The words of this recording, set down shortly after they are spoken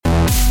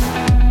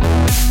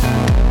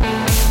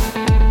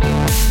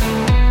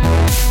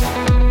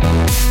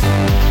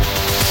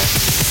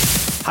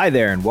Hi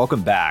there, and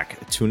welcome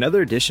back to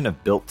another edition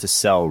of Built to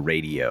Sell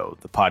Radio,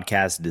 the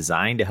podcast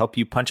designed to help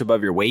you punch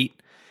above your weight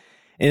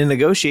in a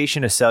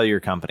negotiation to sell your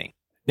company.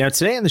 Now,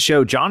 today on the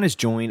show, John is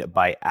joined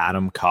by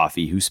Adam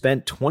Coffey, who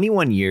spent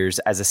 21 years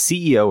as a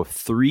CEO of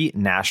 3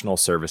 national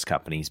service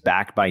companies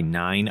backed by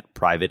 9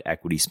 private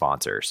equity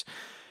sponsors.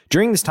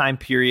 During this time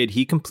period,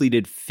 he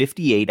completed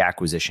 58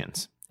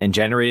 acquisitions and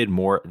generated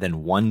more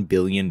than $1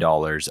 billion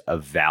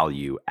of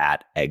value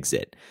at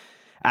exit.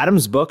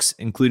 Adam's books,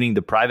 including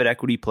the Private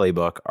Equity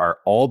Playbook, are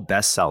all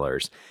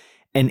bestsellers.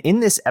 And in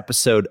this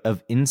episode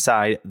of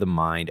Inside the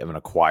Mind of an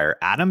Acquirer,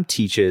 Adam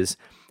teaches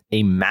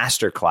a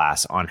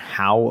masterclass on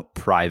how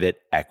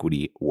private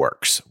equity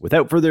works.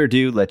 Without further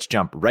ado, let's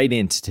jump right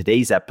into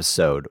today's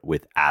episode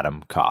with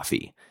Adam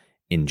Coffey.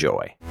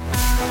 Enjoy.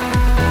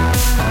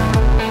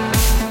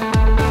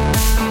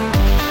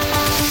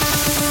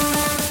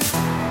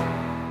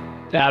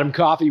 Adam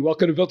Coffey,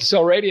 welcome to Built to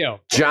Sell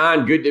Radio.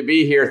 John, good to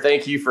be here.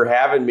 Thank you for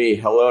having me.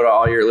 Hello to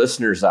all your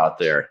listeners out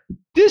there.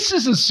 This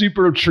is a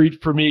super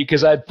treat for me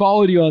because I'd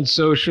followed you on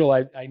social.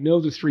 I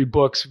know the 3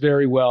 books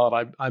very well,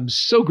 and I'm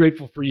so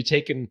grateful for you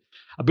taking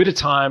a bit of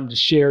time to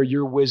share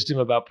your wisdom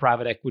about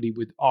private equity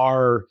with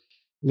our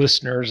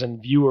listeners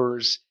and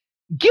viewers.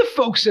 Give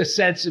folks a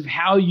sense of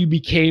how you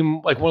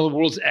became like one of the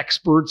world's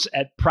experts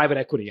at private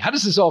equity. How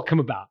does this all come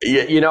about?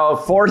 You know,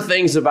 4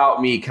 things about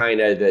me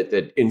kind of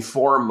that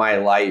informed my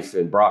life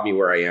and brought me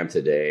where I am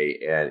today.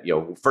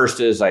 And, first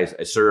is I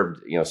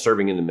served,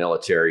 serving in the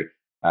military.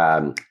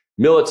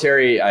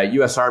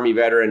 U.S. Army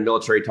veteran,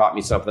 military taught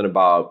me something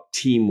about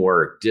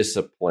teamwork,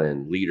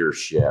 discipline,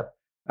 leadership.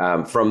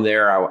 From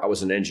there, I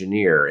was an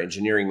engineer.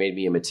 Engineering made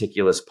me a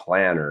meticulous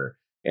planner.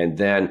 And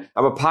then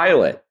I'm a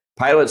pilot.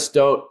 Pilots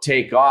don't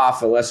take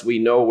off unless we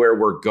know where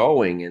we're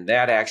going. And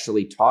that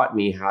actually taught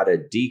me how to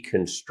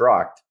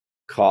deconstruct,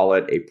 call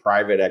it a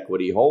private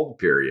equity hold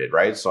period,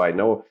 right? So I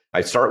know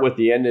I start with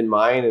the end in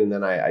mind, and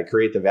then I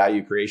create the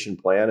value creation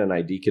plan and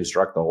I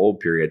deconstruct the hold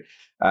period.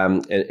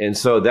 And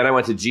so then I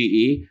went to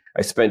GE.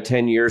 I spent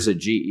 10 years at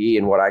GE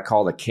in what I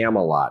call the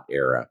Camelot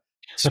era.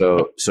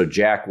 So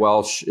Jack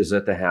Welch is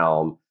at the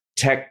helm.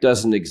 Tech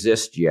doesn't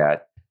exist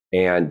yet.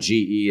 And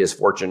GE is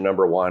Fortune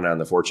number 1 on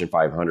the Fortune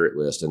 500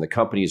 list. And the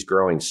company is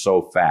growing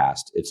so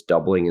fast, it's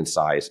doubling in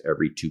size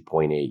every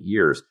 2.8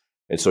 years.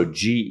 And so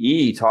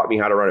GE taught me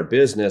how to run a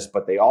business,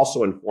 but they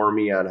also informed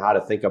me on how to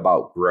think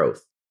about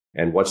growth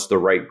and what's the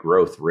right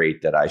growth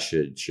rate that I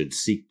should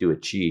seek to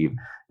achieve,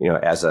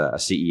 as a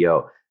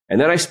CEO.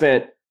 And then I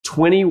spent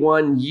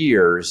 21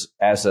 years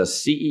as a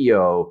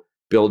CEO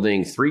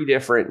building 3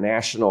 different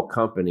national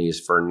companies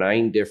for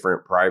 9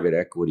 different private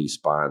equity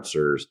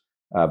sponsors.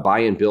 Buy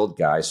and build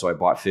guys. So I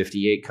bought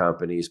 58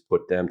 companies,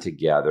 put them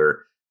together,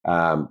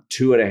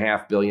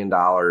 $2.5 billion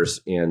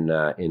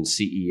in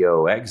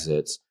CEO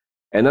exits.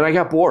 And then I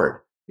got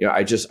bored.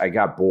 I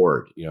got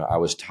bored. I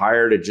was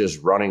tired of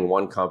just running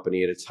one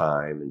company at a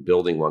time and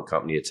building one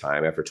company at a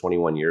time. After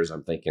 21 years,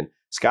 I'm thinking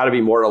it's got to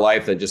be more to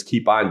life than just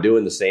keep on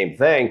doing the same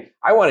thing.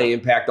 I want to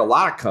impact a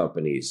lot of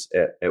companies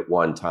at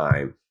one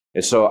time.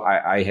 And so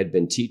I had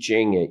been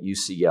teaching at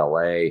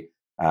UCLA.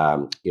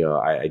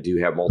 I do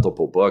have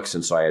multiple books.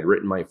 And so I had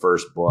written my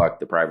first book,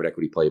 the Private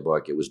Equity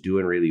Playbook. It was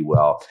doing really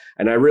well.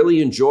 And I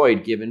really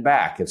enjoyed giving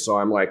back. And so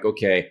I'm like,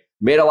 okay,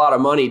 made a lot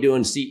of money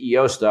doing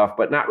CEO stuff,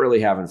 but not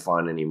really having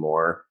fun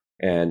anymore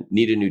and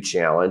need a new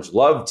challenge.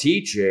 Love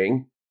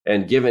teaching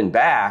and giving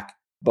back,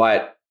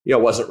 but,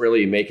 wasn't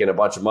really making a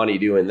bunch of money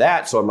doing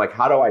that. So I'm like,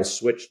 how do I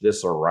switch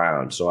this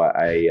around? So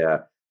I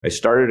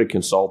started a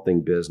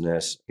consulting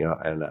business,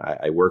 and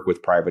I work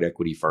with private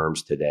equity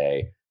firms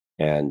today.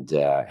 And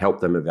help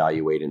them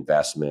evaluate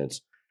investments.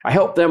 I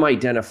help them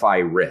identify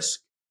risk.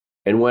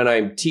 And when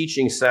I'm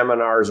teaching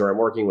seminars or I'm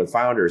working with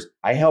founders,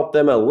 I help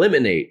them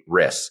eliminate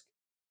risk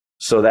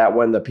so that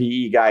when the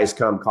PE guys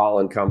come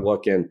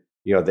looking,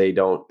 they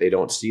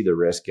don't see the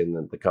risk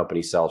and the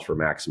company sells for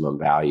maximum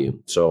value.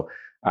 So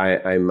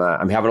I'm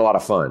having a lot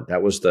of fun.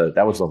 That was the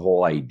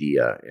whole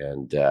idea.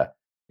 And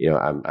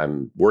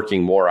I'm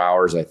working more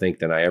hours, I think,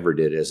 than I ever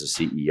did as a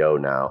CEO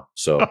now.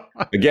 So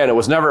again, it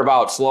was never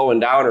about slowing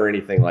down or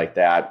anything like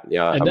that.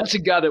 And that's a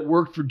guy that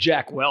worked for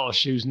Jack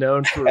Welch, who's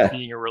known for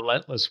being a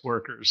relentless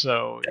worker.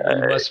 So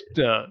you must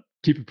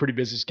keep a pretty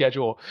busy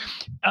schedule.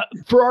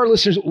 For our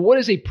listeners, what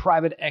is a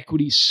private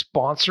equity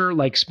sponsor?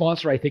 Like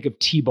sponsor, I think of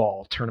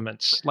T-ball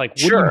tournaments. Like, what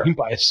do you mean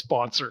by a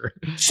sponsor?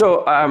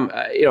 So,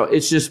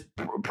 it's just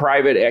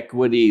private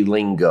equity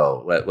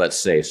lingo, let's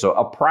say. So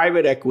a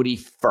private equity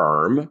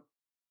firm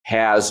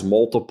has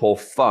multiple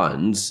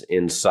funds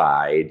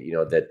inside,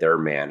 that they're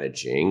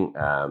managing.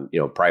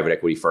 Private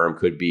equity firm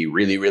could be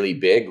really, really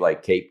big,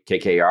 like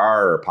KKR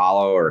or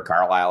Apollo or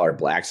Carlyle or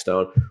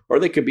Blackstone, or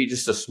they could be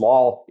just a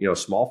small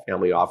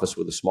family office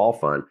with a small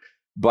fund.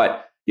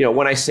 But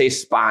when I say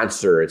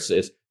sponsor, it's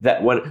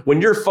that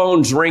when your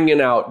phone's ringing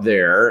out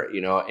there,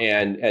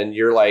 and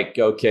you're like,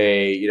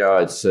 okay,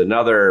 it's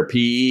another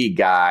PE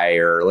guy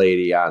or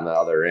lady on the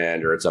other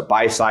end, or it's a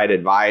buy-side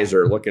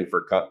advisor looking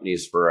for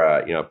companies for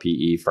a,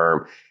 PE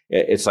firm.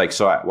 It's like,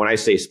 so when I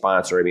say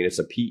sponsor, I mean, it's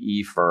a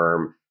PE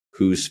firm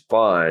whose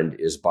fund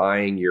is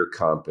buying your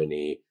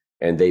company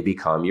and they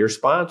become your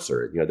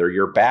sponsor. They're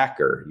your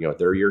backer,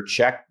 they're your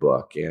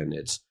checkbook,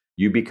 and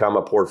you become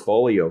a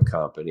portfolio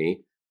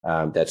company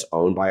that's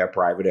owned by a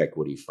private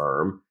equity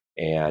firm.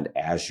 And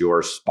as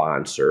your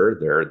sponsor,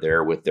 they're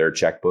there with their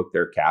checkbook,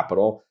 their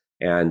capital,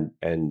 and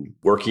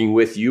working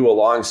with you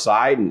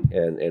alongside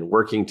and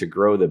working to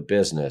grow the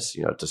business,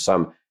 to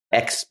some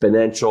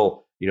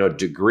exponential,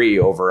 degree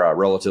over a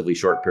relatively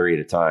short period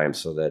of time,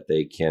 so that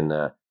they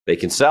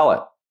can sell it.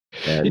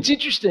 And it's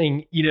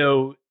interesting,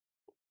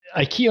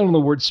 I key on the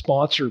word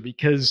sponsor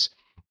because,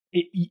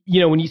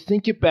 when you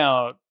think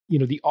about,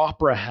 the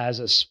opera has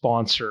a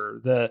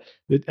sponsor,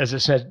 as I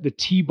said, the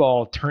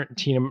T-ball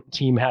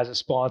team has a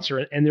sponsor,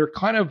 and they're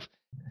kind of,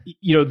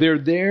 they're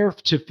there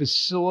to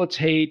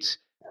facilitate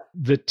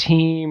the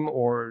team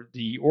or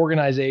the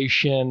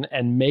organization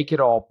and make it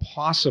all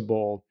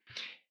possible.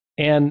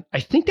 And I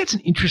think that's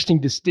an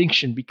interesting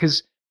distinction,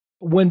 because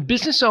when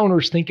business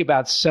owners think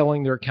about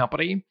selling their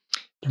company,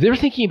 they're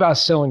thinking about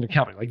selling their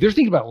company. Like, they're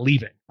thinking about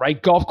leaving,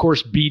 right? Golf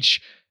course,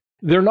 beach.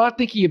 They're not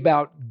thinking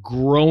about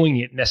growing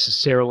it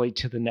necessarily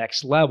to the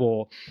next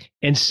level.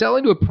 And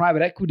selling to a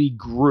private equity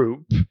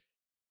group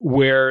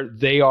where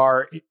they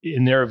are,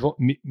 in their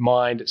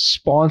mind,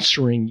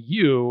 sponsoring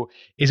you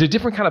is a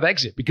different kind of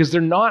exit, because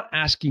they're not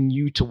asking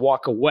you to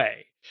walk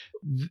away.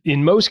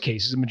 In most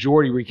cases, a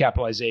majority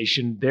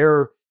recapitalization,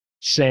 they're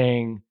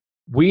saying,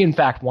 we in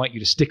fact want you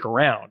to stick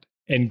around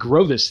and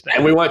grow this thing.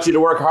 And we want you to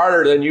work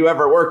harder than you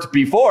ever worked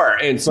before.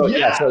 And so,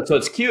 so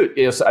it's cute.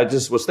 I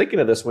just was thinking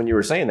of this when you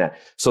were saying that.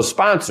 So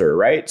sponsor,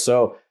 right?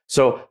 So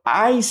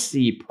I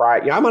see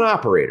I'm an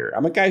operator.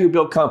 I'm a guy who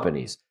built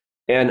companies,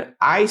 and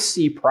I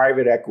see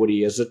private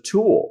equity as a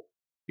tool.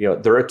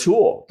 They're a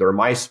tool. They're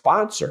my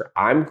sponsor.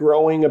 I'm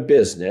growing a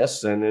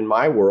business. And in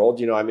my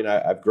world,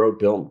 I've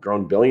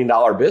grown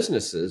billion-dollar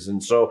businesses.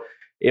 And so,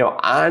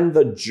 on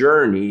the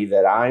journey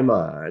that I'm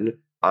on,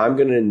 I'm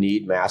going to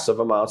need massive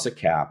amounts of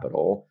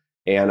capital,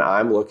 and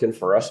I'm looking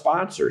for a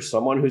sponsor,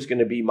 someone who's going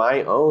to be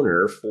my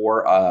owner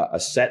for a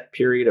set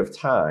period of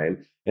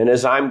time. And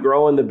as I'm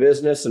growing the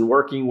business and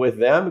working with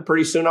them,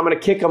 pretty soon I'm going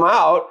to kick them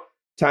out.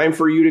 Time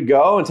for you to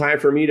go, and time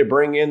for me to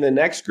bring in the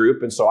next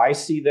group. And so I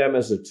see them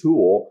as a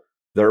tool.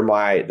 They're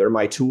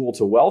my tool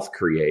to wealth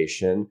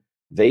creation.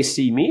 They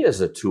see me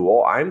as a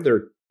tool. I'm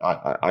their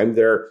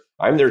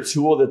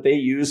tool that they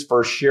use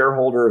for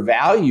shareholder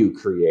value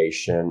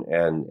creation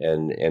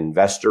and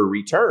investor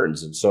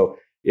returns. And so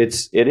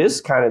it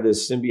is kind of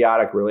this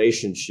symbiotic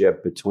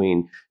relationship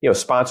between,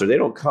 sponsor. They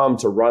don't come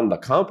to run the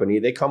company.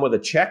 They come with a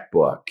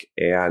checkbook,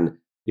 and,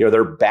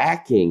 they're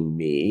backing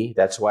me.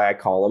 That's why I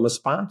call them a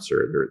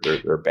sponsor.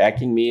 They're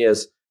backing me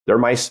as they're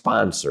my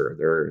sponsor.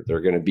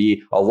 They're going to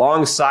be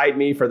alongside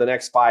me for the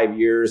next 5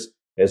 years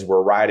as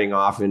we're riding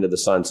off into the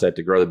sunset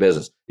to grow the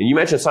business. And you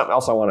mentioned something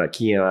else I want to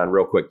key in on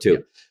real quick too. Yeah.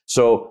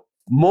 So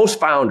most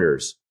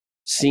founders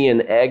see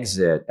an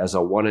exit as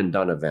a one and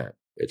done event.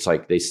 It's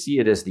like they see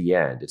it as the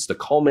end. It's the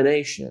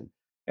culmination.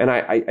 And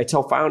I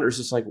tell founders,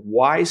 it's like,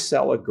 why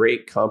sell a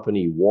great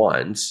company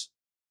once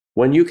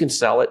when you can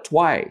sell it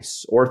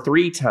twice or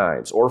 3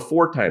 times or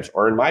 4 times,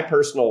 or in my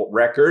personal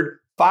record,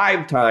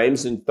 5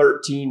 times in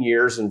 13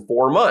 years and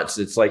 4 months?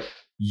 It's like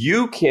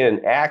you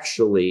can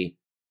actually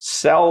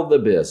sell the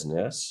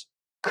business,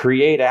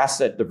 create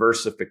asset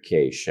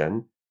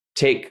diversification,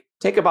 take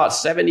about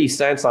 70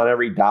 cents on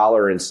every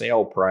dollar in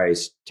sale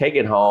price, take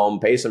it home,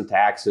 pay some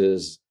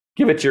taxes,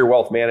 give it to your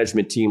wealth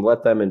management team,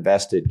 let them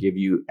invest it, give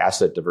you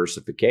asset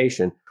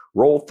diversification,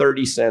 roll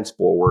 30 cents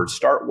forward,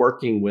 start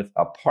working with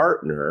a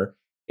partner,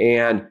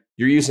 and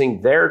you're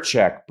using their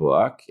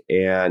checkbook,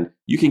 and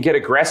you can get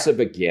aggressive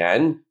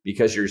again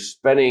because you're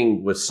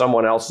spending with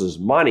someone else's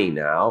money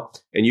now,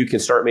 and you can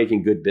start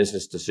making good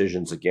business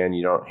decisions again.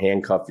 You don't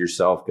handcuff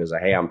yourself because,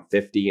 hey, I'm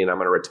 50 and I'm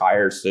going to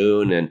retire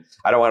soon, and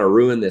I don't want to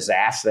ruin this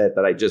asset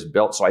that I just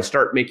built. So I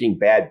start making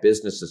bad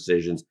business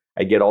decisions.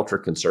 I get ultra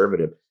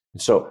conservative.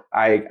 So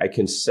I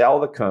can sell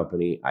the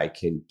company, I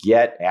can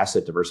get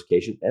asset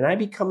diversification, and I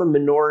become a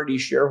minority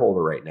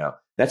shareholder right now.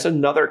 That's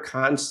another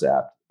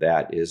concept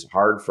that is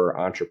hard for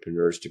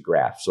entrepreneurs to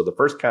grasp. So the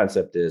first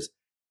concept is,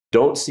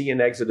 don't see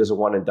an exit as a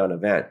one and done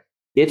event.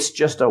 It's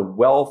just a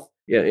wealth,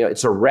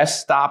 it's a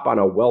rest stop on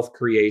a wealth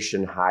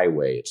creation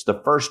highway. It's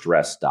the first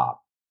rest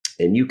stop,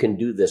 and you can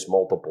do this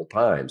multiple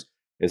times.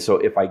 And so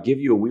if I give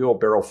you a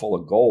wheelbarrow full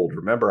of gold,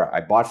 remember I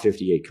bought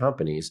 58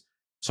 companies.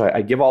 So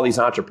I give all these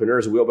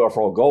entrepreneurs a wheelbarrow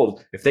full of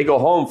gold. If they go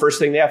home, first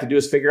thing they have to do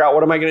is figure out,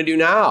 what am I going to do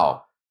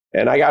now?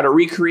 And I got to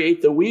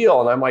recreate the wheel.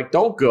 And I'm like,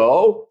 don't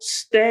go,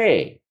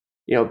 stay.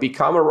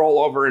 Become a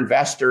rollover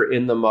investor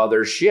in the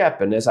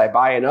mothership. And as I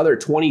buy another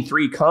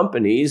 23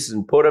 companies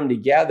and put them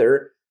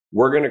together,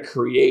 we're going to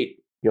create,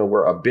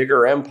 we're a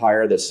bigger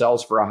empire that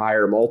sells for a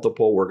higher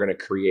multiple. We're going to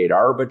create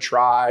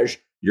arbitrage.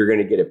 You're going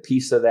to get a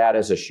piece of that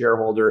as a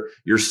shareholder.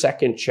 Your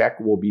second check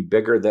will be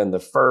bigger than the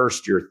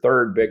first, your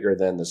third bigger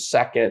than the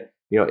second.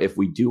 if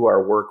we do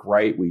our work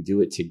right, we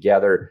do it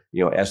together,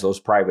 as those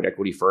private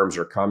equity firms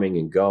are coming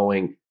and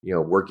going,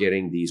 we're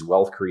getting these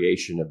wealth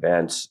creation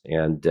events,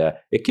 and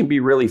it can be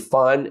really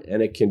fun,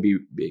 and it can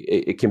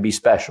be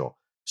special.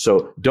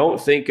 So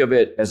don't think of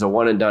it as a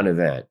one and done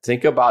event.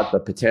 Think about the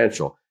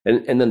potential.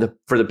 And then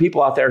for the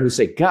people out there who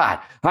say, God,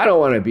 I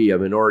don't want to be a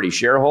minority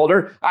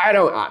shareholder.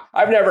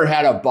 I've never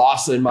had a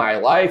boss in my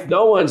life.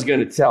 No one's going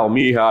to tell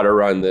me how to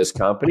run this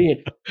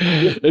company.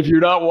 If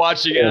you're not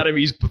watching Adam,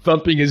 he's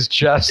thumping his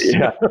chest.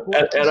 Yeah.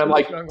 and I'm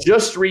like,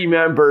 just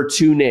remember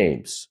two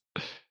names,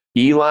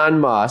 Elon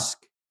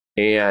Musk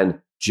and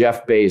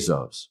Jeff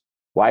Bezos.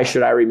 Why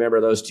should I remember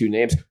those two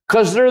names?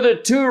 Because they're the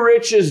two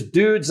richest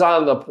dudes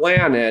on the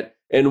planet.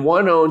 And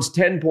one owns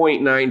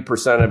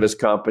 10.9% of his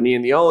company,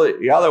 and the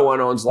other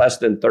one owns less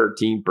than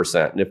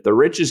 13%. And if the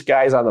richest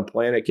guys on the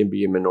planet can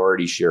be a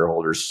minority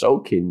shareholder, so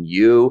can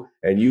you,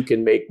 and you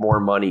can make more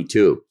money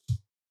too.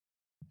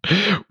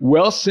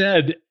 Well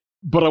said,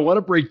 but I want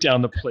to break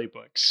down the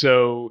playbook.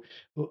 So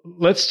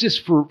let's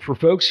just, for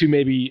folks who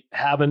maybe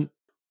haven't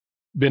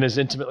been as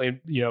intimately,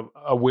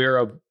 aware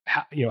of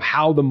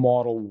how the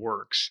model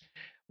works,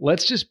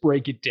 let's just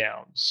break it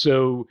down.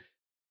 So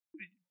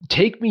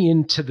take me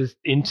into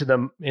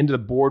the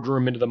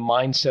boardroom, into the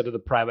mindset of the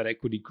private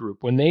equity group.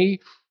 When they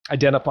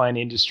identify an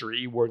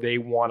industry where they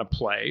want to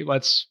play,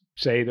 let's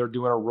say they're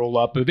doing a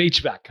roll-up of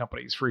HVAC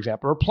companies, for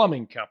example, or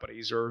plumbing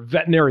companies or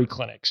veterinary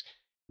clinics.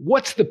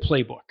 What's the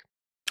playbook?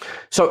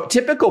 So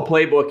typical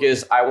playbook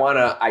is I want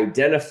to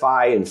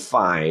identify and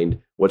find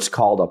what's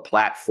called a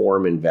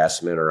platform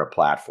investment or a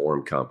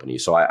platform company.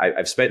 So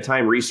I've spent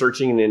time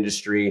researching an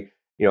industry.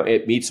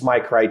 It meets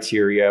my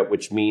criteria,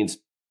 which means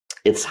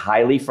it's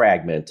highly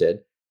fragmented.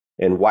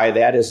 And why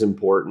that is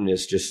important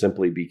is just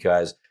simply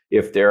because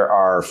if there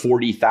are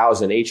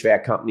 40,000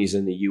 HVAC companies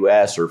in the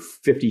US or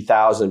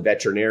 50,000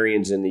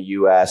 veterinarians in the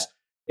US,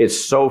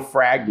 it's so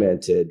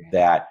fragmented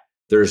that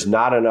there's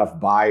not enough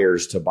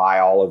buyers to buy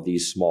all of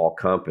these small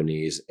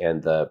companies,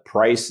 and the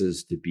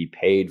prices to be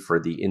paid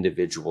for the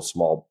individual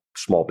small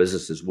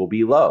businesses will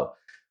be low.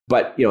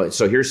 But,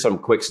 so here's some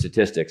quick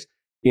statistics.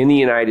 In the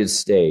United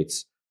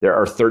States, there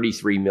are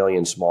 33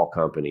 million small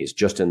companies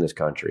just in this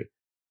country.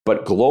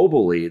 But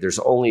globally, there's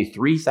only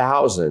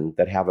 3,000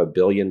 that have $1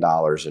 billion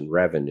in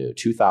revenue,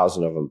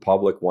 2,000 of them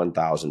public,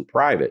 1,000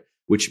 private,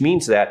 which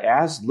means that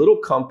as little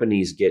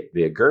companies get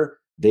bigger,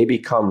 they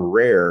become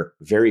rare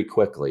very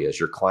quickly as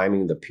you're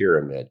climbing the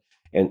pyramid.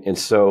 And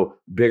so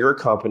bigger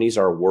companies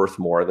are worth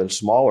more than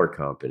smaller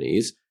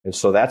companies. And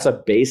so that's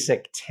a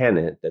basic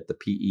tenet that the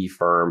PE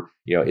firm,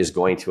 is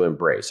going to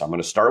embrace. I'm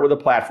going to start with a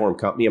platform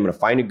company. I'm going to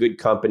find a good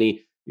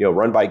company,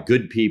 run by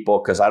good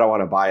people, because I don't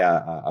want to buy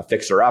a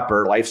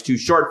fixer-upper. Life's too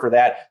short for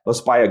that.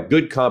 Let's buy a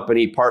good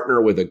company, partner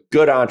with a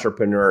good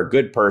entrepreneur, a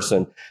good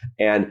person,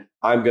 and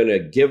I'm going to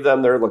give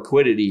them their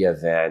liquidity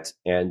event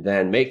and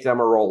then make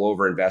them a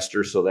rollover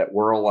investor so that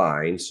we're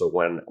aligned. So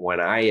when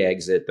I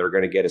exit, they're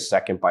going to get a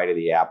second bite of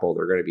the apple.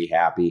 They're going to be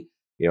happy,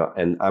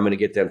 and I'm going to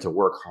get them to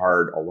work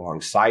hard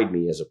alongside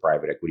me as a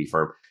private equity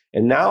firm.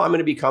 And now I'm going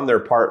to become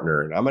their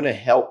partner, and I'm going to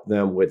help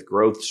them with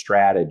growth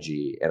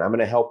strategy, and I'm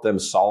going to help them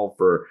solve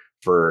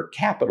for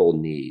capital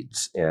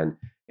needs. And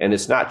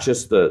it's not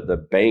just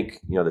the bank,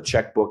 the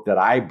checkbook that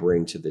I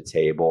bring to the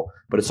table,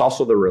 but it's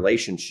also the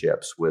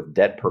relationships with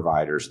debt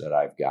providers that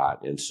I've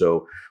got. And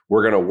so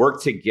we're going to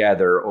work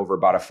together over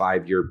about a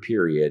 5-year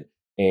period,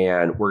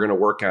 and we're going to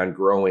work on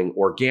growing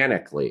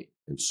organically.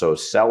 And so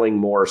selling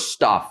more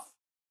stuff,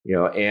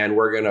 and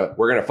we're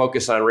going to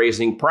focus on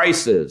raising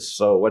prices.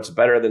 So what's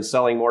better than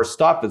selling more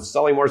stuff? It's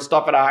selling more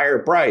stuff at a higher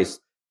price.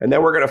 And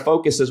then we're going to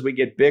focus as we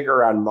get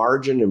bigger on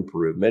margin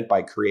improvement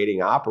by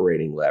creating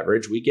operating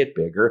leverage. We get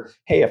bigger.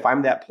 Hey, if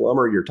I'm that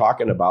plumber you're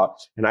talking about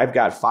and I've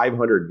got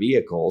 500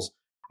 vehicles,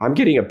 I'm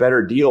getting a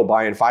better deal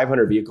buying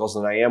 500 vehicles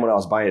than I am when I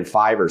was buying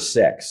 5 or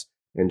 6.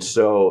 And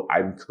so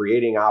I'm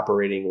creating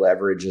operating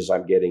leverage as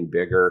I'm getting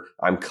bigger.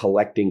 I'm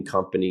collecting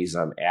companies,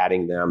 I'm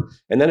adding them.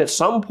 And then at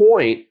some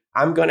point,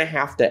 I'm going to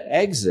have to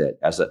exit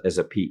as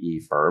a PE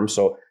firm.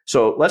 So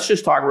let's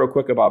just talk real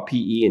quick about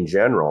PE in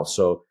general.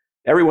 So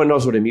everyone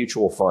knows what a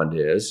mutual fund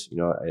is.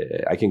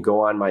 I can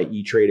go on my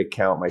E-Trade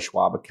account, my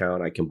Schwab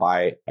account. I can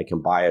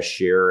buy a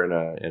share in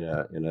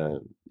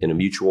a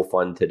mutual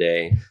fund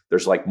today.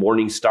 There's like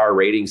Morningstar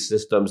rating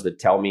systems that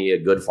tell me a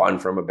good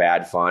fund from a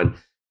bad fund.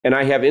 And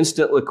I have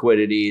instant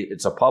liquidity.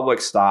 It's a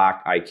public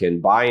stock. I can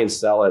buy and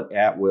sell it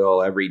at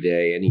will every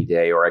day, any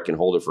day, or I can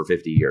hold it for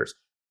 50 years.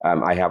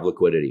 I have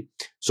liquidity.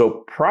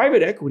 So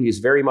private equity is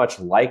very much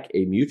like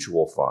a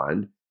mutual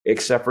fund,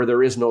 except for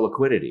there is no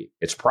liquidity.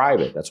 It's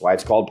private. That's why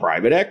it's called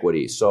private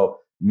equity. So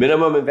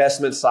minimum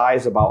investment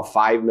size, about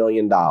 $5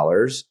 million.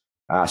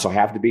 So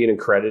have to be an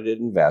accredited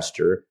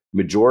investor.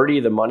 Majority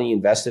of the money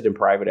invested in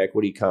private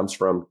equity comes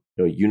from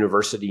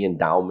university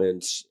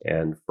endowments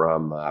and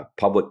from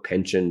public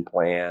pension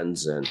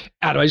plans. And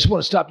Adam, I just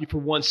want to stop you for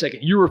 1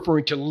 second. You're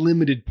referring to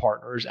limited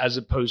partners as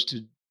opposed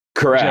to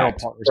general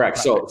partners. Correct.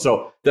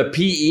 So the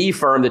PE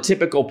firm, the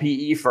typical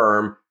PE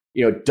firm,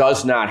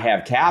 does not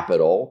have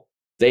capital.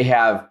 They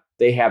have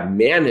they have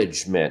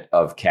management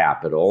of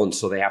capital, and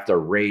so they have to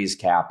raise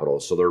capital.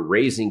 So they're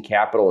raising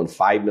capital in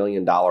 $5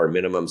 million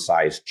minimum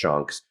size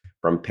chunks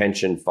from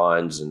pension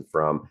funds and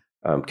from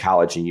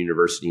college and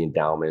university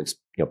endowments,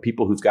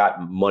 people who've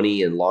got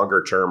money in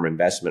longer term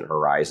investment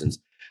horizons.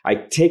 I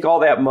take all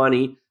that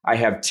money, I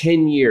have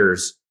 10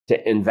 years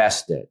to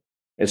invest it.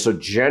 And so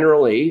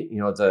generally,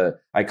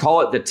 I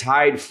call it the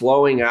tide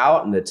flowing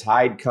out and the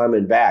tide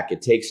coming back.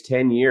 It takes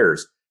 10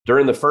 years.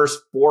 During the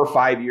first 4 or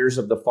 5 years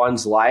of the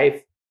fund's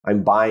life,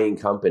 I'm buying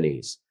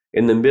companies.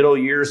 In the middle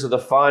years of the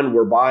fund,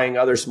 we're buying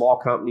other small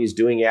companies,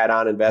 doing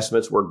add-on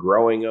investments. We're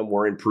growing them.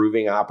 We're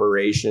improving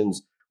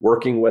operations,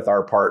 working with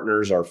our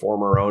partners, our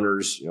former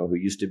owners, who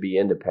used to be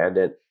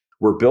independent.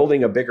 We're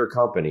building a bigger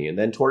company. And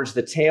then towards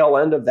the tail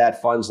end of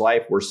that fund's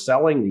life, we're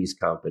selling these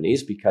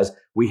companies because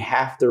we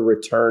have to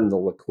return the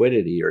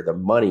liquidity or the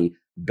money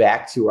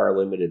back to our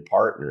limited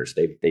partners.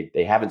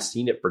 They haven't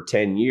seen it for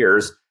 10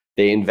 years.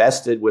 They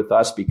invested with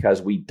us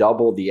because we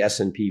doubled the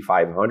S&P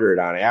 500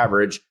 on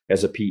average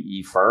as a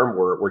PE firm.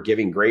 We're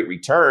giving great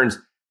returns.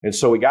 And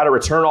so we got to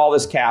return all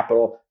this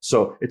capital.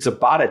 So it's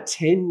about a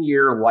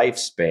 10-year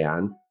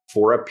lifespan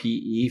for a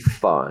PE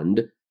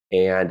fund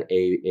and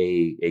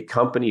a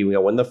company.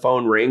 When the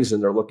phone rings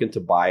and they're looking to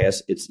buy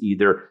us, it's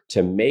either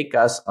to make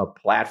us a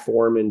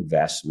platform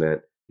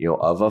investment,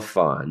 of a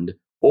fund,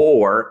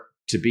 or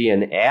to be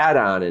an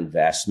add-on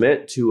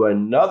investment to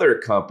another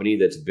company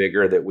that's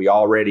bigger that we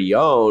already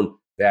own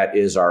that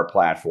is our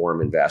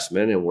platform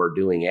investment, and we're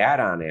doing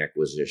add-on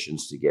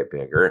acquisitions to get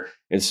bigger.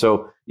 And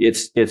so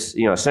it's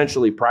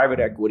essentially private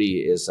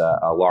equity is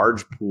a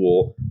large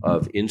pool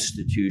of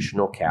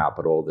institutional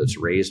capital that's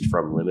raised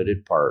from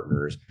limited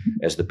partners.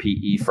 As the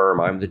PE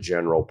firm, I'm the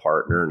general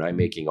partner and I'm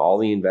making all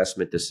the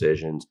investment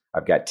decisions.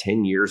 I've got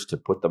 10 years to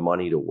put the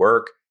money to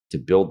work, to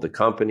build the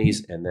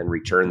companies, and then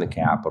return the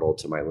capital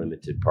to my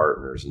limited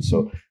partners. And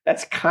so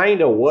that's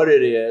kind of what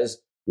it is,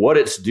 what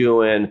it's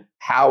doing,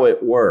 how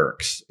it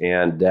works.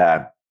 And,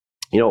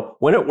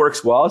 when it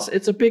works well,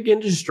 it's a big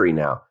industry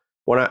now.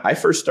 When I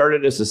first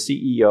started as a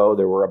CEO,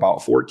 there were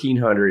about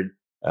 1,400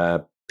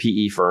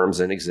 PE firms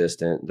in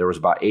existence. There was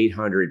about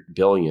 800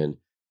 billion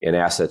in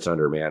assets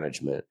under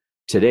management.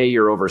 Today,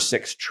 you're over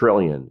 6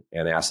 trillion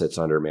in assets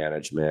under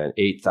management,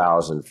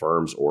 8,000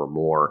 firms or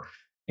more.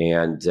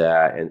 And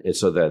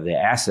so the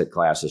asset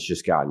class has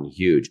just gotten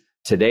huge.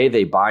 Today,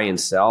 they buy and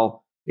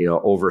sell,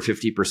 over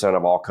 50%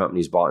 of all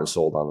companies bought and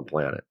sold on the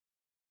planet.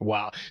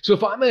 Wow. So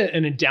if I'm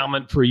an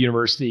endowment for a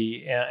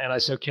university and I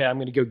say, okay, I'm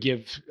going to go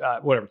give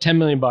 $10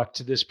 million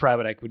to this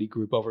private equity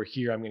group over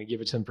here. I'm going to give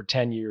it to them for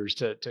 10 years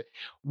to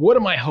what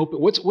am I hoping?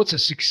 What's a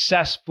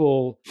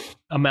successful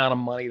amount of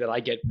money that I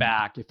get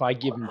back if I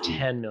give them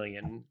 10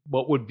 million?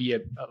 What would be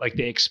like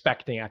they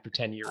expecting after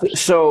 10 years?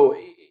 So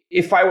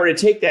if I were to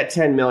take that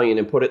 10 million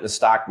and put it in the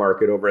stock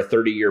market over a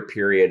 30-year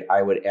period,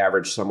 I would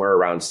average somewhere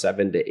around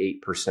 7 to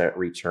 8%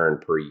 return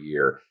per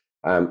year.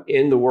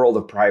 In the world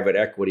of private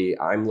equity,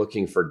 I'm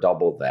looking for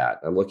double that.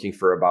 I'm looking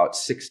for about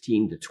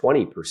 16 to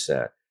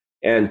 20%.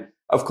 And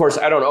of course,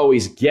 I don't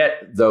always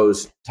get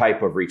those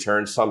type of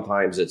returns.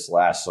 Sometimes it's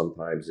less,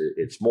 sometimes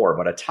it's more.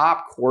 But a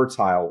top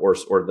quartile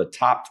or the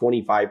top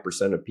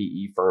 25% of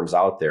PE firms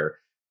out there,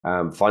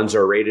 funds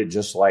are rated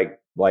just like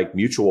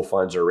mutual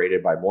funds are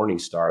rated by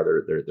Morningstar.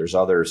 There's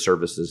other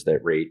services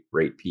that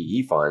rate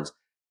PE funds.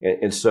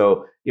 And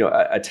so,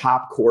 a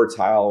top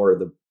quartile or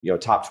the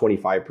top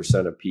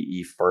 25% of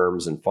PE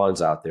firms and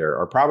funds out there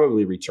are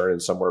probably returning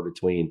somewhere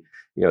between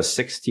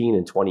 16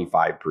 and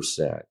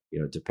 25%,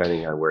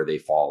 depending on where they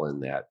fall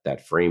in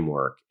that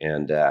framework.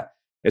 And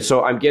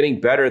so I'm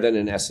getting better than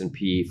an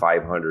S&P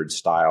 500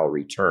 style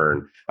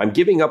return. I'm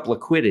giving up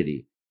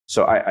liquidity.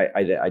 So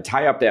I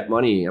tie up that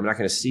money. I'm not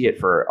going to see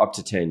it for up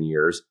to 10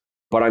 years,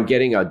 but I'm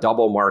getting a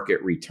double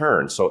market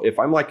return. So if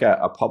I'm like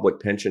a public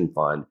pension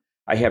fund,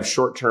 I have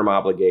short-term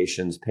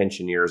obligations,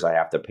 pensioners I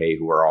have to pay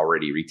who are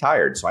already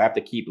retired. So I have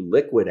to keep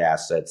liquid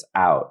assets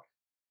out.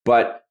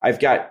 But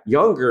I've got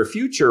younger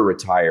future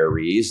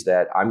retirees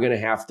that I'm going to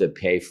have to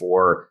pay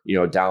for,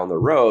 down the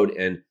road.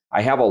 And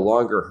I have a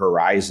longer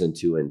horizon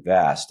to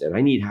invest, and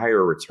I need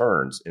higher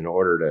returns in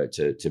order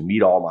to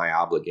meet all my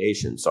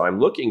obligations. So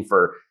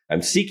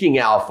I'm seeking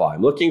alpha.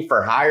 I'm looking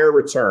for higher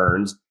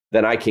returns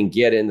than I can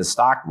get in the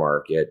stock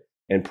market.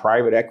 And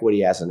private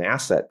equity as an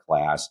asset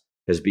class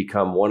has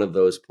become one of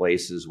those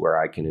places where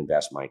I can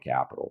invest my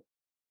capital.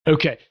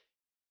 Okay.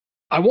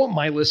 I want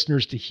my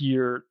listeners to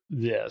hear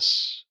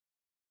this,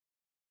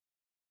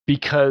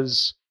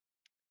 because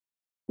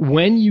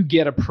when you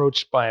get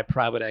approached by a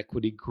private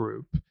equity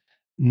group,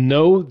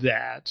 know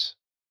that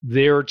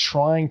they're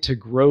trying to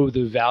grow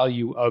the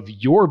value of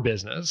your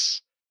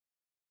business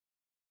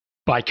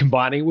by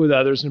combining with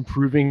others,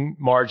 improving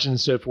margins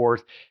and so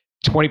forth,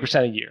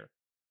 20% a year.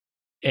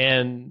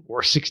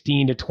 Or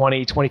 16 to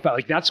 20, 25.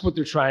 Like that's what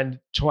they're trying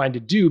to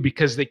do,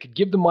 because they could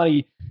give the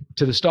money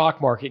to the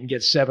stock market and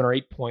get 7 or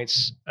 8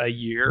 points a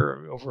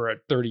year over a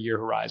 30-year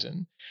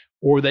horizon.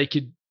 Or they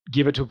could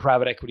give it to a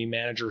private equity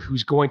manager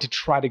who's going to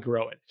try to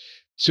grow it.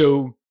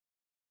 So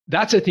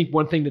that's, I think,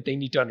 one thing that they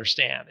need to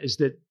understand is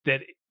that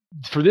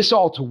for this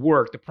all to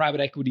work, the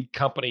private equity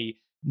company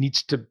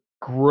needs to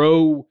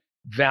grow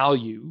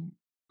value,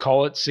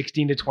 call it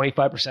 16 to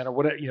 25% or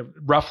whatever,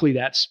 roughly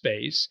that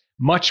space,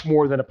 much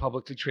more than a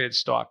publicly traded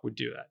stock would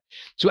do that.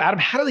 So Adam,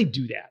 how do they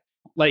do that?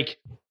 Like,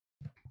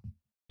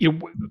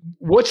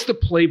 what's the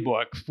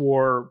playbook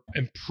for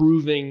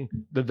improving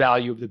the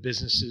value of the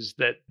businesses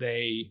that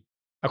they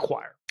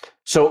acquire?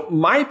 So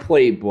my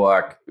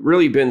playbook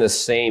really been the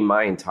same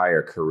my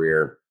entire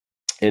career.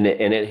 And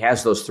it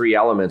has those three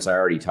elements I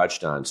already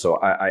touched on.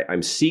 So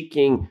I'm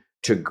seeking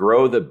to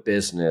grow the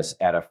business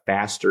at a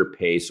faster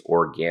pace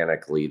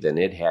organically than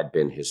it had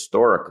been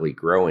historically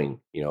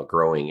growing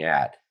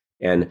at.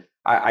 And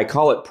I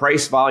call it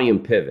price volume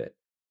pivot.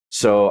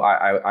 So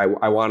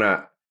I want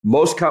to,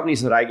 most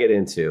companies that I get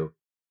into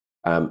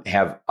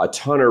have a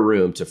ton of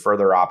room to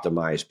further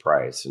optimize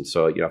price. And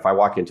so, if I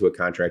walk into a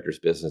contractor's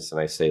business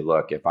and I say,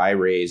 look, if I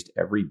raised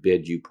every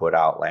bid you put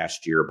out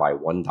last year by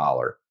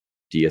 $1,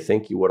 do you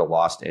think you would have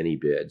lost any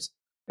bids?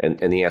 And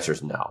the answer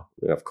is no.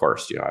 Of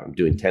course, I'm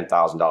doing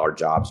 $10,000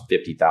 jobs,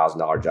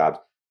 $50,000 jobs.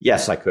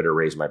 Yes, I could have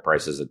raised my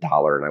prices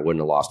 $1 and I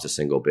wouldn't have lost a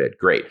single bid.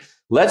 Great.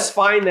 Let's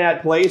find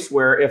that place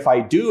where if I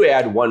do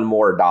add one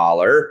more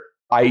dollar,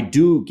 I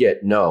do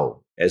get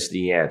no as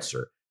the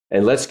answer.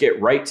 And let's get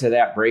right to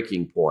that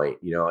breaking point,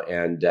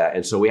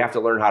 and so we have to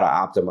learn how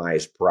to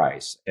optimize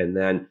price. And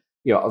then,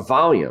 a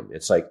volume.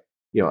 It's like,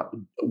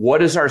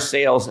 what does our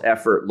sales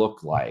effort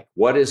look like?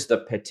 What is the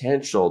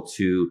potential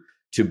to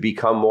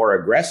become more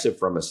aggressive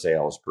from a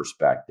sales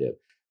perspective?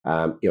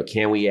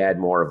 Can we add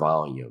more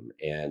volume?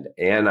 And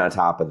on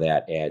top of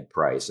that, add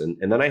price. And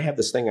then I have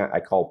this thing I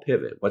call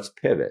pivot. What's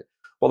pivot?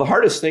 Well, the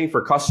hardest thing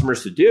for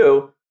customers to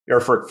do,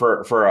 or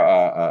for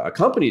a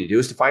company to do,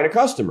 is to find a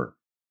customer.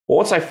 Well,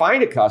 once I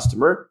find a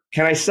customer,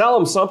 can I sell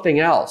them something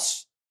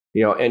else?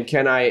 And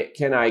can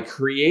I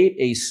create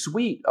a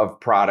suite of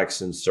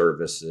products and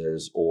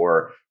services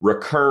or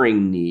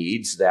recurring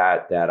needs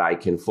that I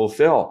can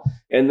fulfill?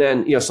 And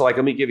then, so like,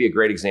 let me give you a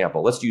great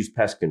example. Let's use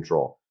pest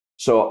control.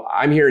 So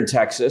I'm here in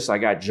Texas. I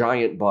got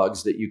giant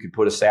bugs that you could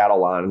put a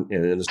saddle on,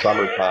 and in the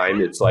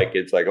summertime, it's like,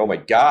 oh my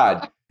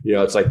God,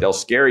 it's like they'll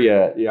scare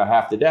you,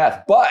 half to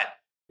death. But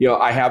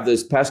I have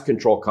this pest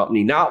control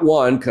company, not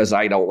one, because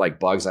I don't like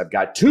bugs. I've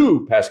got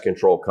two pest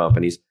control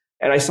companies,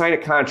 and I sign a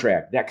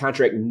contract. That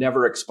contract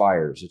never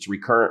expires. It's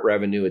recurrent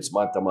revenue. It's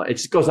month to month. It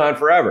just goes on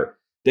forever.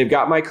 They've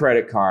got my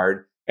credit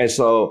card. And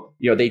so,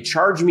 they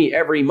charge me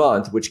every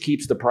month, which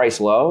keeps the price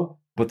low,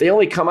 but they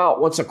only come out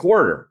once a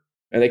quarter.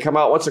 And they come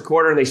out once a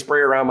quarter and they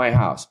spray around my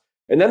house.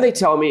 And then they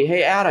tell me,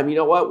 hey, Adam, you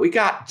know what? We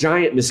got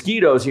giant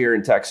mosquitoes here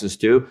in Texas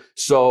too.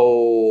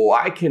 So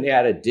I can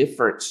add a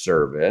different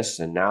service.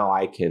 And now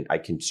I can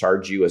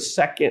charge you a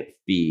second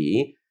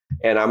fee.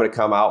 And I'm going to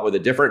come out with a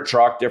different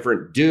truck,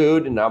 different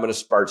dude, and I'm going to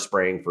start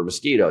spraying for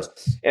mosquitoes.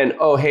 And,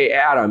 oh, hey,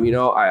 Adam,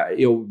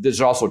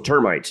 there's also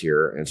termites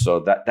here. And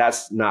so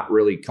that's not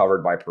really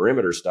covered by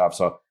perimeter stuff.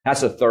 So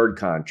that's a third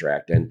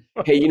contract. And,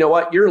 hey, you know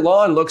what? Your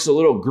lawn looks a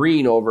little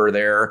green over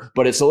there,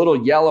 but it's a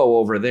little yellow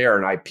over there.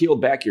 And I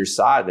peeled back your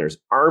side and there's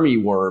army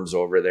worms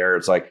over there.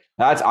 It's like,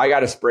 I got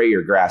to spray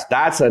your grass.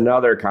 That's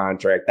another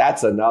contract.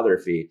 That's another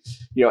fee.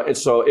 And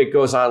so it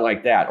goes on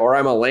like that. Or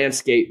I'm a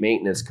landscape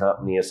maintenance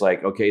company. It's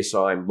like, okay,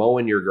 so I'm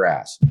mowing your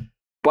grass.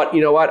 But you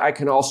know what? I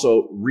can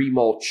also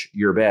remulch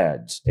your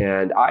beds,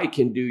 and I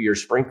can do your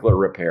sprinkler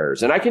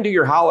repairs, and I can do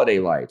your holiday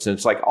lights. And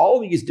it's like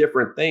all these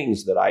different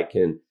things that I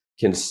can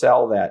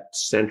sell that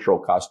central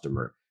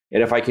customer.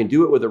 And if I can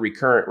do it with a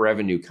recurrent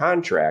revenue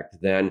contract,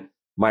 then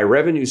my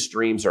revenue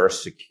streams are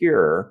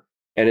secure.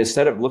 And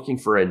instead of looking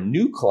for a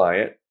new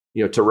client,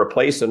 to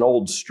replace an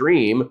old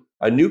stream,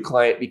 a new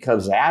client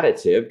becomes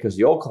additive because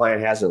the old client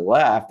hasn't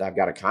left. I've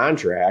got a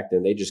contract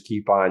and they just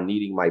keep on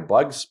needing my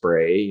bug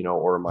spray,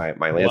 or my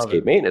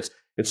landscape maintenance.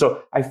 And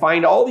so I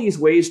find all these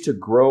ways to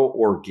grow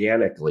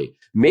organically.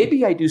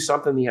 Maybe I do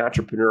something the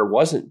entrepreneur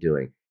wasn't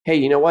doing. Hey,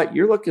 you know what?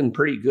 You're looking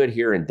pretty good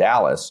here in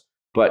Dallas,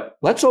 but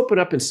let's open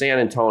up in San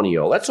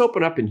Antonio. Let's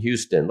open up in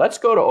Houston. Let's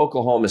go to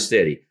Oklahoma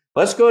City.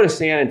 Let's go to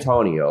San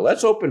Antonio.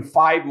 Let's open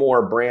 5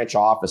 more branch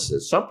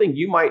offices, something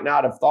you might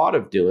not have thought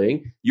of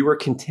doing. You were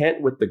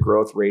content with the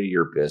growth rate of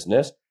your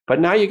business, but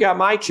now you got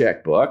my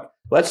checkbook.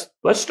 Let's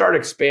start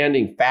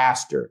expanding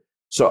faster.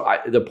 So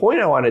the point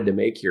I wanted to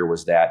make here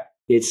was that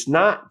it's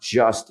not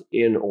just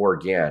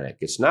inorganic.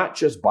 It's not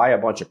just buy a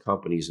bunch of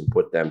companies and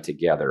put them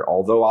together,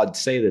 although I'd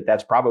say that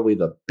that's probably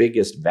the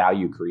biggest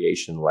value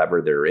creation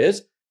lever there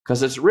is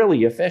because it's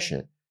really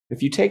efficient.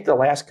 If you take the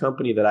last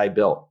company that I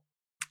built,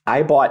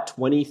 I bought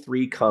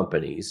 23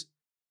 companies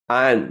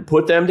and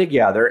put them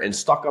together and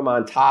stuck them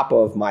on top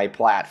of my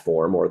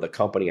platform or the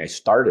company I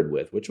started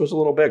with, which was a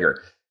little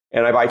bigger.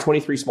 And I buy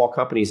 23 small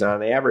companies. And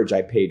on average,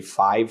 I paid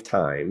 5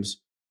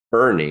 times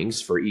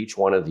earnings for each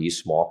one of these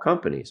small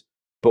companies.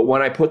 But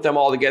when I put them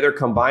all together,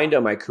 combined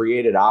them, I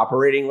created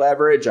operating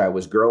leverage. I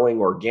was growing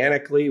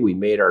organically. We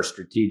made our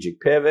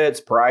strategic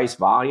pivots, price,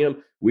 volume.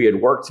 We had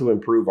worked to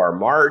improve our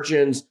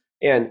margins.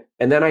 And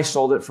then I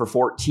sold it for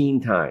 14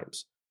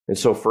 times. And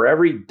so for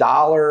every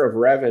dollar of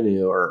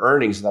revenue or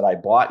earnings that I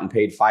bought and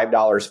paid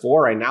 $5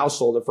 for, I now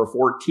sold it for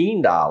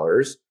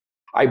 $14.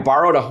 I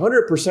borrowed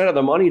 100% of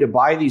the money to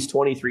buy these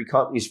 23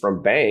 companies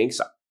from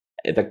banks.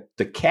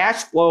 The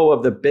cash flow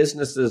of the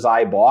businesses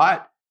I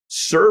bought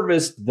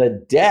serviced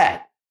the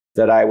debt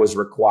that I was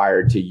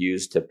required to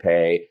use to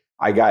pay.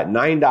 I got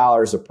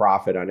 $9 of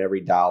profit on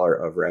every dollar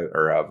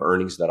of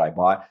earnings that I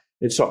bought.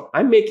 And so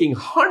I'm making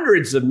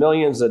hundreds of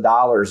millions of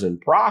dollars in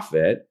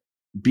profit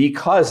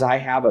because I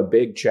have a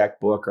big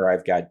checkbook or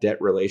I've got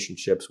debt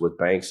relationships with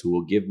banks who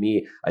will give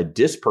me a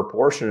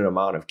disproportionate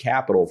amount of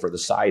capital for the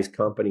size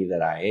company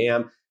that I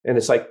am. And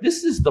it's like,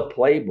 this is the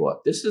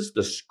playbook. This is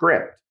the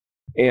script.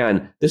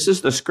 And this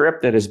is the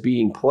script that is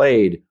being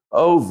played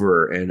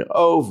over and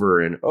over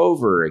and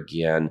over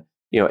again,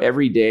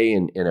 every day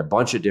in a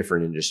bunch of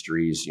different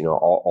industries,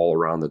 all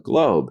around the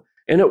globe.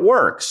 And it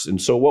works.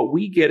 And so what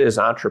we get as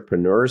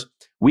entrepreneurs,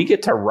 we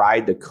get to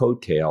ride the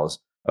coattails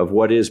of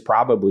what is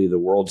probably the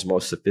world's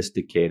most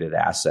sophisticated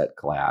asset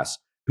class,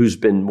 who's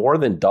been more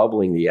than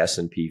doubling the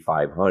S&P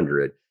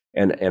 500.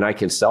 And I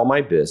can sell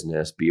my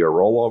business, be a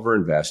rollover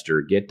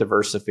investor, get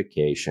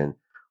diversification,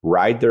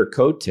 ride their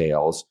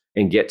coattails,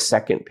 and get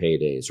second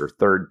paydays or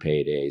third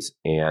paydays.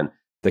 And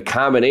the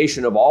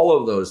combination of all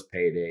of those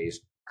paydays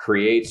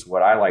creates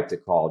what I like to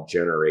call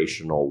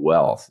generational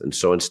wealth. And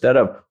so instead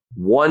of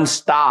one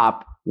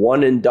stop,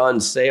 one and done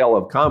sale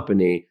of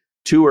company,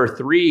 2 or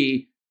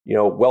 3,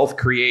 wealth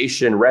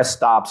creation rest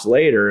stops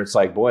later, it's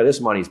like, boy, this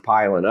money's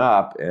piling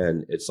up.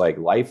 And it's like,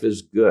 life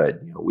is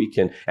good.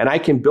 I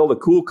can build a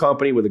cool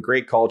company with a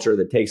great culture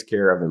that takes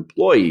care of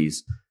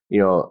employees,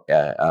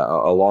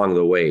 along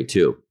the way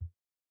too.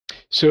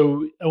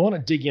 So I want to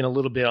dig in a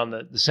little bit on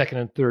the second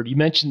and third. You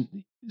mentioned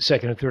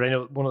second and third. I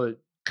know one of the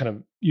kind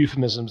of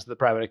euphemisms the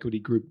private equity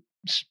group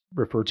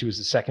refer to as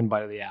the second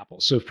bite of the apple.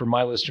 So for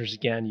my listeners,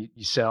 again,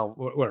 you sell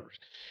whatever,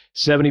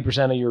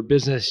 70% of your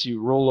business,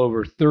 you roll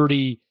over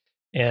 30,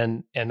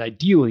 and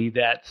ideally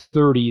that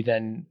 30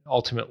 then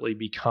ultimately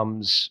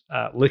becomes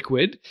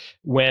liquid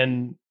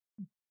when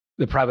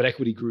the private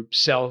equity group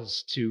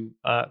sells to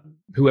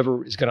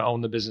whoever is going to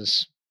own the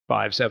business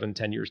 5, 7,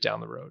 10 years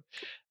down the road.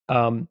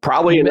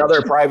 Probably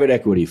another private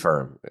equity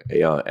firm.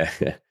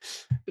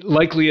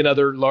 Likely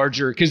another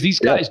larger, because these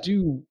guys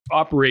do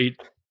operate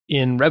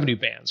in revenue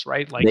bands,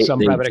 right? Like some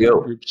private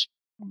equity groups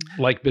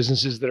like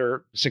businesses that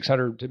are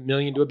 600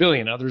 million to $1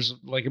 billion. Others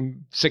like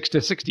 6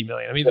 to 60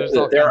 million. I mean,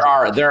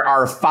 there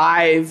are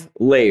 5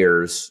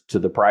 layers to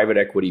the private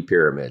equity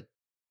pyramid.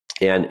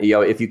 And,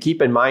 if you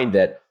keep in mind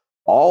that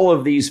all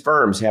of these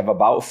firms have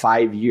about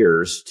 5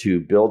 years to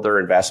build their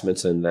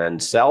investments and then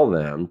sell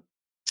them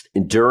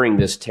during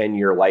this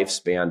 10-year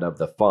lifespan of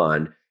the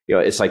fund,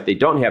 it's like they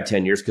don't have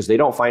 10 years because they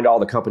don't find all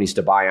the companies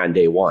to buy on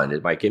day one.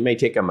 It may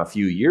take them a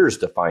few years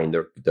to find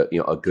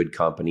a good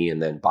company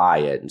and then buy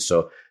it. And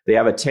so they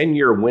have a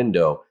 10-year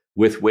window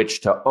with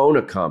which to own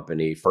a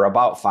company for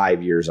about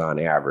 5 years on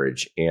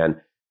average. And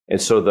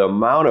so the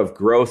amount of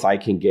growth I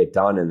can get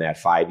done in that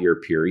 5-year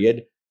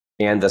period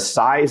and the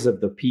size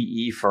of the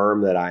PE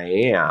firm that I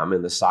am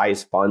and the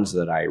size funds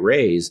that I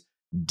raise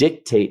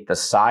dictate the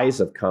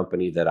size of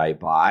company that I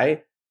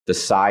buy, the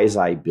size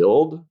I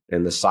build,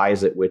 and the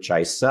size at which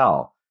I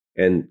sell.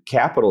 And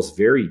capital is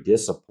very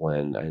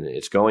disciplined, and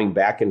it's going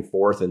back and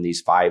forth in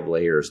these 5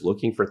 layers,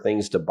 looking for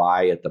things to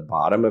buy at the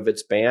bottom of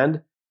its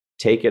band,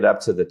 take it up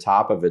to the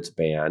top of its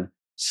band,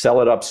 sell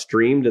it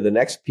upstream to the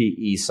next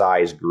PE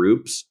size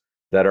groups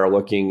that are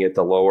looking at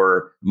the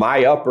lower.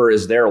 My upper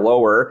is their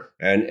lower,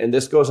 and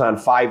this goes on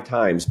 5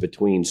 times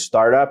between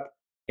startup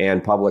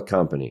and public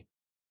company.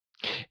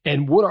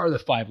 And what are the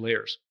 5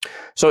 layers?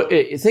 So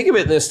think of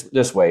it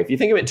this way. If you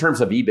think of it in terms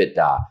of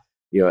EBITDA,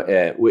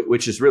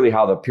 which is really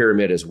how the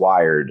pyramid is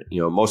wired,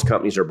 most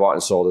companies are bought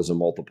and sold as a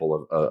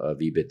multiple of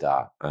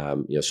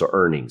EBITDA. So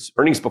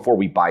earnings before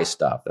we buy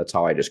stuff. That's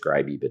how I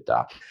describe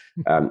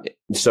EBITDA.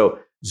 So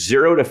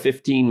 0 to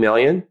 15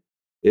 million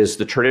is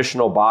the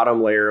traditional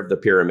bottom layer of the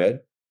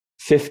pyramid.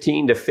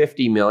 15 to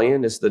 50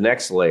 million is the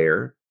next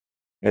layer.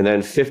 And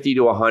then 50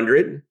 to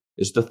 100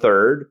 is the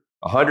third.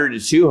 100 to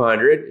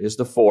 200 is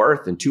the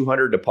fourth, and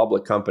 200 to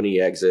public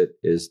company exit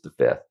is the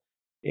fifth.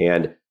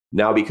 And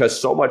now, because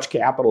so much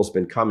capital has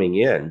been coming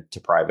in to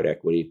private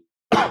equity,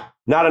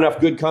 not enough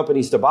good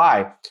companies to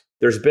buy,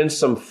 there's been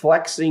some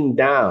flexing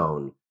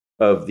down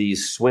of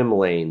these swim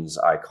lanes,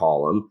 I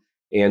call them.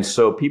 And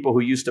so people who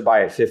used to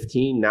buy at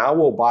 15 now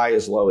will buy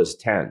as low as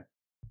 10.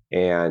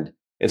 And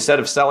instead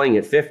of selling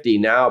at 50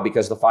 now,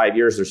 because the 5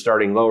 years they're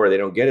starting lower, they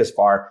don't get as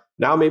far.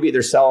 Now maybe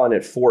they're selling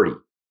at 40.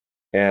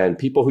 And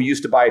people who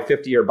used to buy at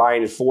 50 are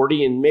buying at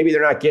 40, and maybe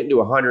they're not getting to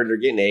 100, they're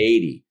getting to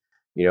 80.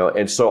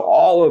 And so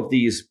all of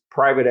these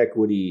private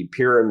equity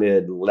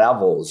pyramid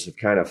levels have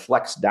kind of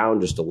flexed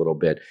down just a little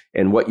bit.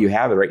 And what you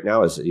have right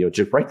now is,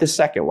 just right this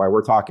second while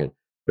we're talking,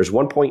 there's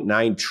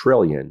 1.9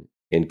 trillion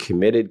in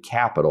committed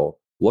capital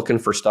looking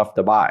for stuff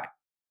to buy.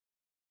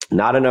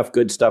 Not enough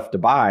good stuff to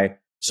buy,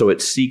 so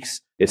it seeks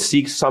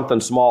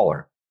something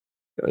smaller.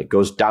 It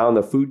goes down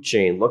the food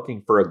chain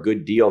looking for a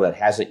good deal that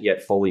hasn't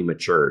yet fully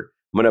matured.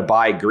 I'm going to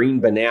buy green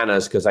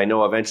bananas because I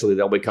know eventually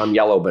they'll become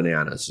yellow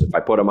bananas if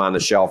I put them on the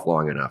shelf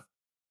long enough.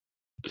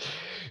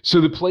 So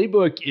the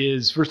playbook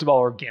is, first of all,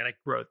 organic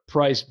growth,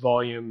 price,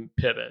 volume,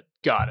 pivot.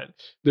 Got it.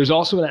 There's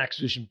also an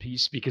acquisition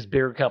piece because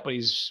bigger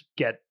companies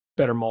get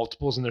better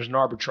multiples, and there's an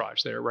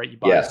arbitrage there, right? You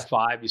buy for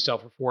 5, you sell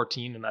for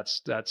 14, and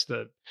that's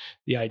the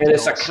ideal. And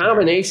it's a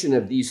combination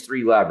of these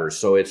 3 levers.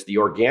 So it's the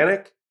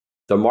organic,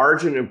 the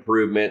margin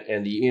improvement,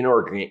 and the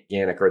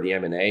inorganic or the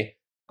M&A.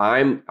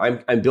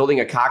 I'm building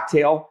a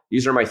cocktail.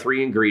 These are my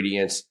 3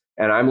 ingredients,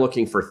 and I'm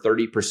looking for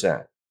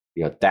 30%.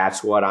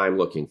 That's what I'm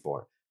looking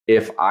for.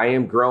 If I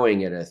am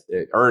growing at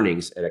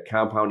earnings at a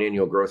compound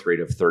annual growth rate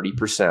of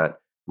 30%,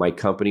 my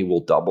company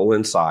will double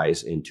in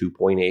size in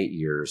 2.8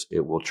 years.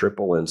 It will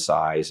triple in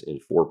size in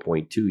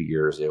 4.2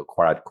 years. It will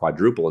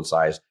quadruple in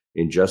size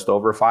in just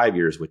over 5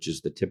 years, which is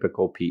the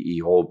typical PE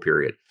hold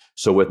period.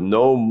 So with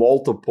no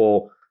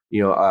multiple,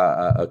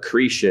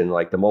 accretion,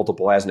 like the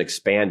multiple hasn't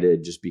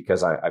expanded just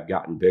because I've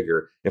gotten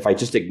bigger. If I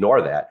just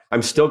ignore that,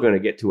 I'm still going to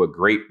get to a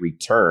great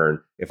return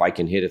if I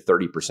can hit a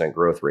 30%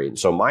 growth rate. And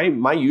so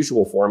my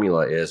usual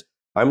formula is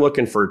I'm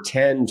looking for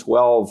 10,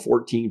 12,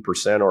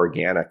 14%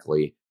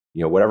 organically,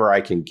 whatever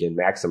I can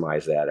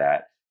maximize that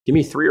at. Give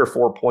me 3 or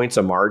 4 points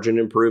of margin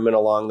improvement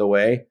along the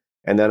way.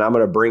 And then I'm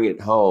going to bring it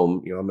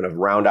home. I'm going to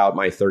round out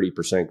my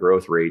 30%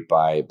 growth rate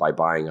by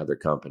buying other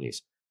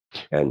companies.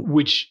 And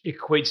which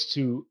equates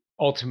to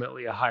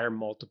ultimately a higher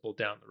multiple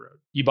down the road.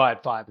 You buy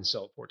at 5 and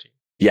sell at 14.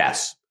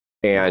 Yes.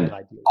 And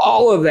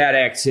all of that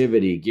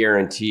activity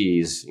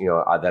guarantees,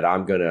 that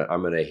I'm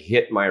gonna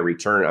hit my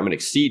return. I'm gonna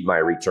exceed my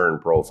return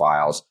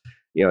profiles.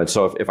 And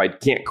so if I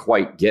can't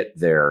quite get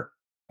there,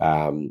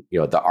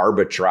 the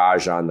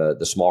arbitrage on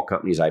the small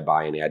companies I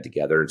buy and add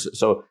together.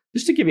 So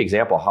just to give you an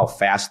example of how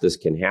fast this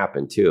can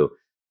happen too.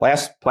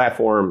 Last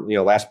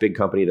big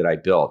company that I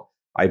built,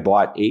 I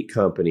bought 8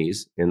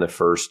 companies in the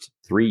first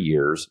 3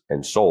 years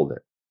and sold it.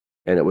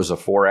 And it was a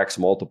 4x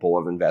multiple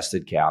of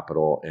invested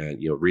capital and,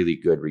 really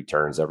good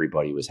returns.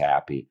 Everybody was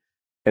happy.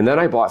 And then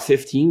I bought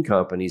 15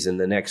 companies in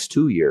the next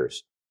 2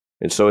 years.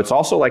 And so it's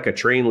also like a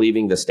train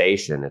leaving the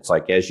station. It's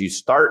like as you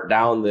start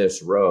down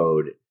this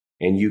road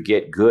and you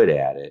get good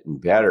at it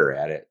and better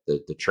at it,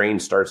 the train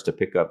starts to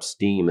pick up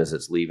steam as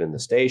it's leaving the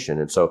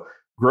station. And so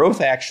growth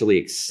actually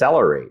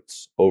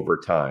accelerates over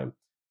time.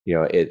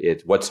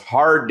 It's what's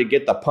hard to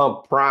get the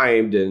pump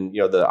primed and,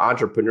 the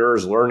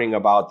entrepreneurs learning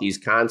about these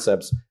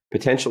concepts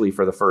potentially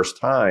for the first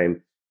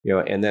time,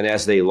 and then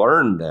as they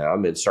learn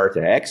them and start to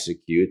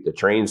execute, the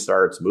train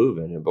starts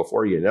moving. And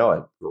before you know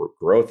it,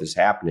 growth is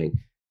happening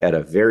at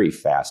a very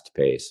fast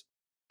pace.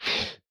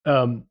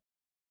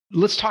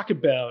 Let's talk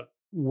about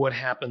what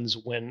happens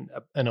when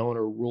an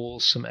owner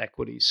rolls some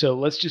equity. So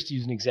let's just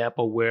use an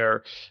example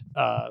where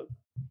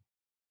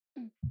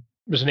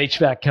there's an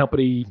HVAC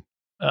company,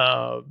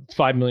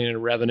 $5 million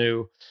in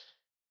revenue,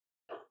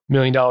 $1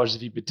 million of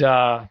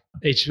EBITDA.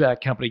 HVAC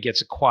company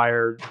gets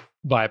acquired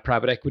by a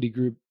private equity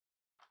group.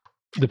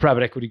 The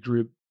private equity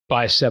group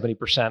buys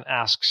 70%,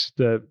 asks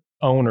the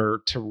owner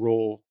to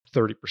roll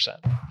 30%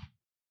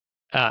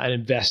 and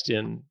invest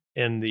in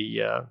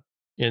the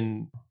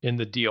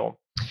deal.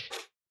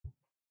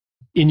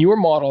 In your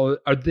model,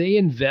 are they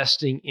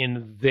investing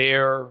in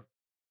their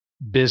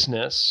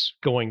business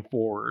going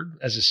forward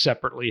as a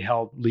separately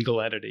held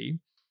legal entity,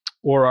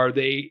 or are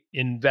they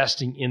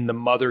investing in the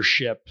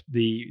mothership,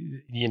 the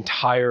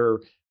entire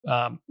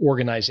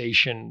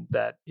organization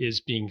that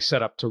is being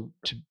set up to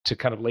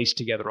kind of lace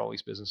together all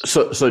these businesses?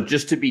 So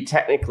just to be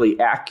technically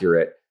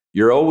accurate,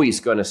 you're always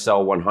going to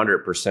sell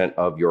 100%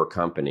 of your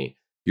company.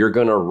 You're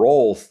going to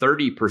roll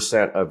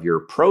 30% of your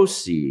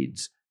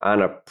proceeds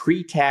on a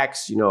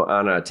pre-tax,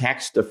 on a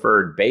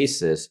tax-deferred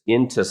basis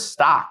into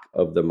stock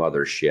of the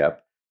mothership.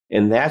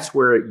 And that's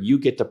where you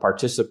get to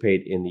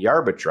participate in the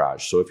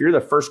arbitrage. So if you're the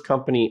first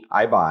company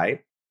I buy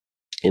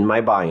in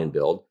my buy and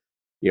build,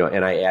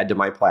 and I add to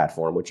my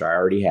platform, which I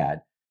already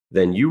had,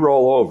 then you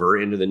roll over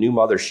into the new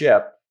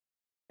mothership.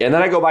 And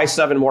then I go buy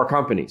 7 more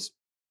companies.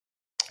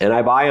 And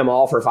I buy them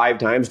all for 5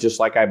 times, just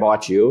like I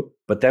bought you.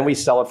 But then we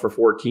sell it for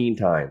 14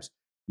 times.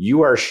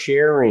 You are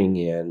sharing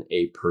in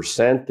a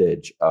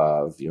percentage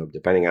of,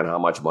 depending on how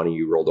much money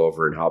you rolled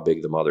over and how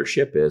big the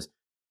mothership is,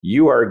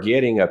 you are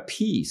getting a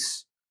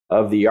piece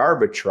of the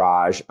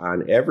arbitrage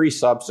on every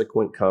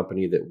subsequent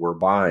company that we're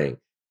buying.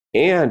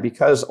 And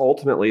because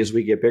ultimately, as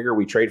we get bigger,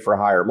 we trade for a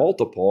higher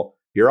multiple,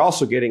 you're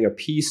also getting a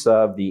piece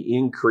of the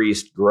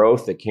increased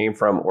growth that came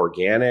from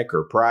organic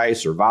or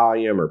price or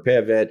volume or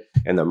pivot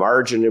and the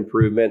margin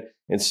improvement.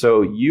 And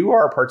so you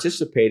are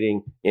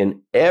participating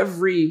in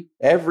every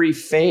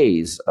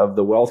phase of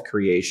the wealth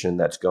creation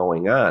that's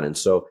going on. And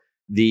so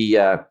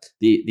the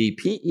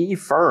PE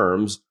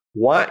firms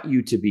want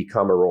you to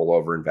become a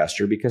rollover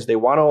investor because they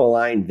want to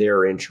align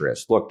their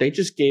interests. Look, they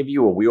just gave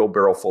you a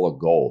wheelbarrow full of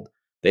gold.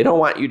 They don't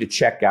want you to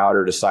check out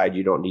or decide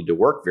you don't need to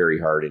work very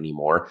hard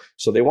anymore.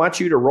 So they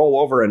want you to roll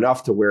over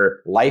enough to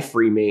where life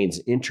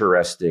remains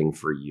interesting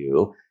for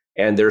you.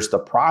 And there's the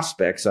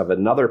prospects of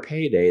another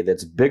payday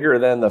that's bigger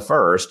than the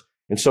first.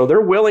 And so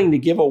they're willing to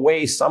give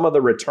away some of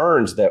the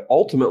returns that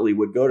ultimately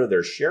would go to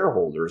their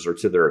shareholders or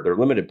to their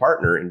limited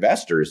partner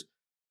investors.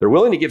 They're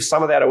willing to give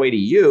some of that away to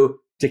you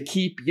to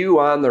keep you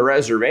on the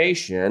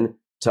reservation,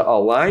 to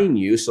align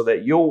you so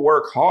that you'll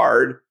work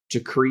hard to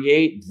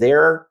create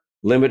their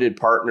limited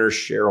partner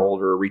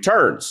shareholder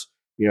returns.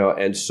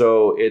 And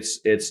so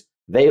it's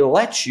they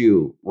let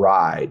you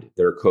ride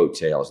their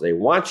coattails. They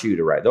want you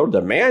to ride. They'll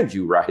demand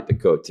you ride the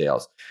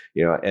coattails.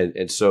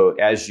 And so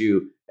as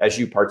you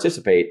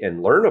participate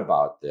and learn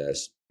about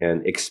this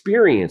and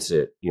experience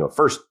it,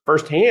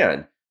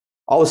 firsthand,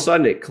 all of a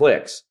sudden it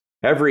clicks.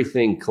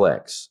 Everything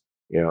clicks.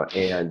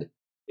 And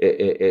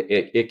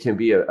it can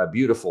be a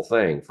beautiful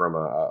thing from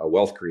a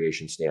wealth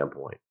creation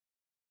standpoint.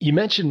 You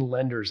mentioned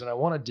lenders, and I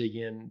want to dig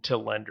into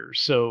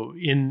lenders. So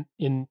in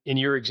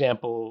your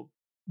example,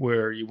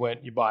 where you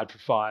bought for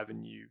 5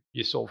 and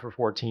you sold for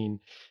 14,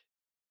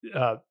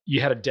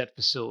 you had a debt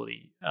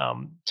facility.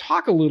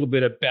 Talk a little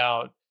bit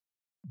about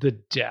the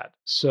debt.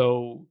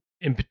 So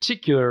in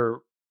particular,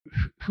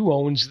 who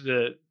owns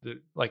the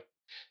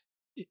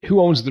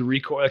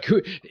recourse? Like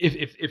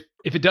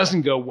if it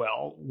doesn't go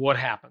well, what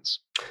happens?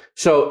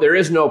 So there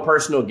is no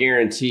personal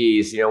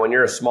guarantees. When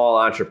you're a small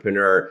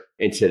entrepreneur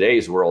in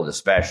today's world,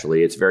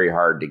 especially, it's very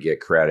hard to get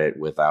credit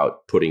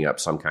without putting up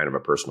some kind of a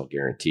personal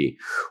guarantee.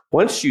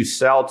 Once you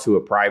sell to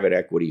a private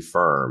equity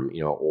firm,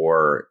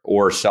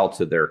 or sell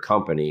to their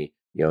company,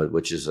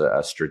 which is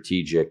a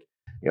strategic,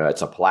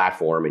 it's a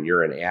platform and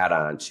you're an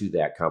add-on to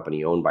that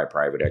company owned by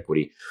private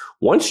equity.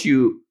 Once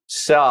you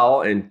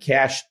sell and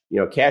cashed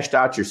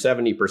out your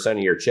 70% of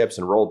your chips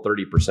and rolled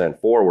 30%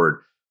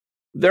 forward,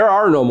 there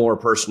are no more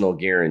personal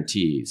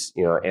guarantees,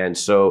 and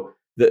so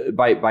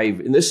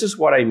and this is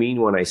what I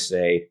mean when I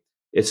say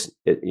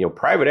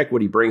private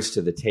equity brings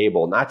to the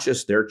table not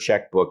just their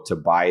checkbook to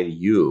buy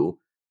you,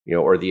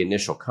 or the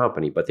initial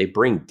company, but they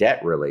bring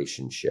debt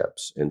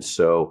relationships, and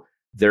so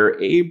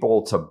they're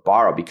able to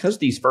borrow because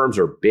these firms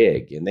are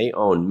big and they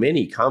own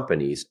many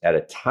companies at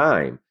a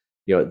time.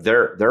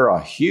 They're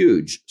a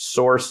huge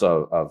source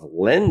of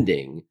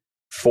lending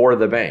for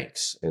the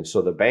banks. And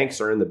so the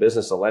banks are in the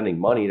business of lending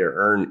money to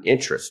earn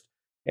interest,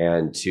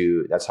 and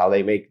that's how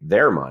they make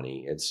their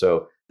money. And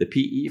so the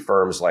PE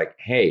firm's like,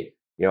 hey,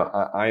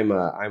 I'm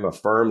a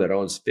firm that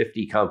owns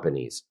 50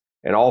 companies,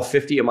 and all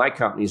 50 of my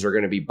companies are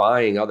going to be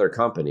buying other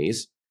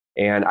companies.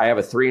 And I have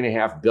a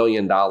 $3.5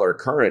 billion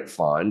current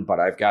fund, but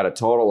I've got a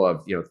total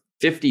of,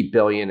 $50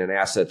 billion in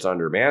assets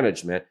under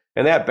management.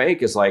 And that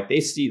bank is like,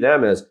 they see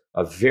them as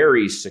a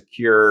very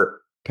secure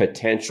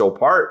potential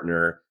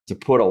partner to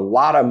put a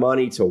lot of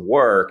money to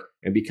work.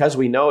 And because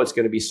we know it's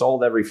going to be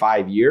sold every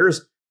 5 years,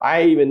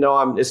 I even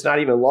know it's not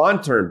even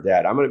long-term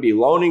debt. I'm going to be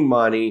loaning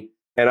money,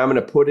 and I'm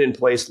going to put in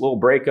place little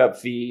breakup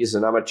fees,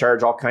 and I'm going to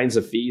charge all kinds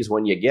of fees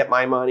when you get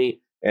my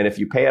money. And if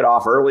you pay it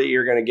off early,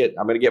 I'm going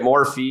to get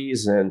more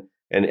fees. And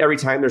every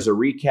time there's a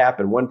recap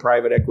and one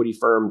private equity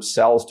firm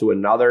sells to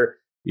another,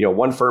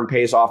 one firm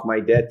pays off my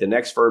debt, the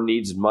next firm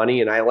needs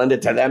money, and I lend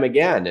it to them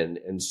again.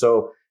 And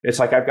so it's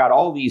like I've got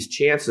all these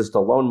chances to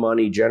loan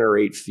money,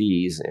 generate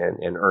fees,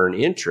 and earn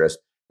interest.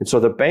 And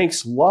so the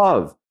banks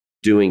love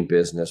doing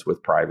business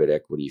with private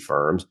equity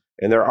firms.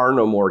 And there are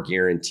no more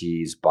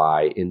guarantees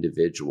by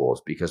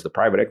individuals because the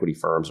private equity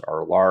firms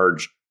are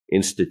large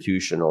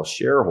institutional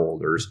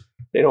shareholders.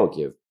 They don't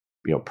give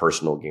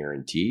personal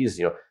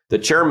guarantees. The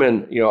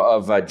chairman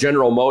of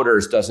General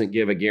Motors doesn't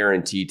give a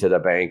guarantee to the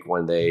bank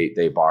when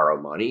they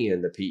borrow money,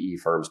 and the PE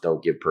firms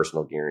don't give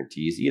personal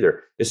guarantees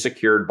either. It's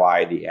secured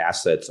by the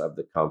assets of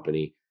the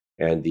company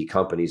and the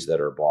companies that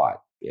are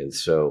bought. And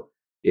so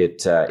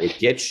it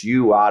gets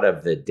you out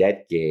of the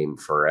debt game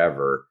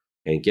forever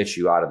and gets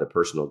you out of the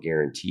personal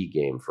guarantee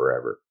game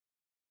forever.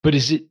 But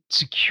is it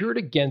secured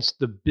against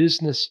the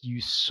business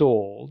you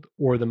sold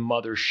or the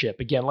mothership?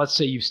 Again, let's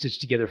say you've stitched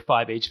together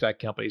 5 HVAC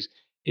companies.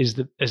 Has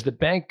the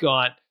bank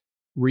got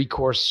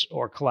recourse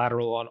or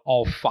collateral on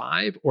all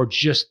 5, or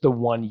just the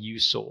one you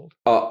sold?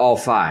 All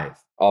five.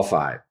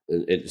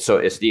 So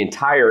it's the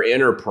entire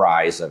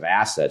enterprise of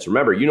assets.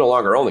 Remember, you no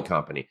longer own the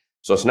company,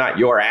 so it's not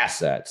your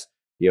assets.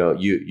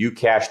 You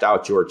cashed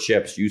out your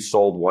chips. You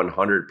sold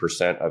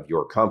 100% of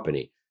your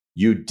company.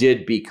 You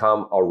did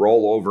become a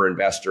rollover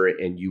investor,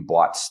 and you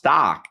bought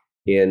stock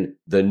in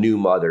the new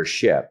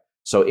mothership.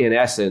 So in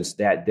essence,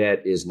 that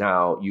debt is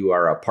now, you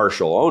are a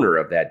partial owner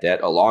of that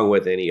debt, along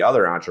with any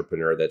other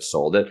entrepreneur that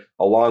sold it,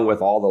 along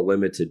with all the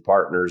limited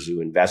partners who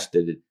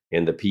invested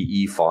in the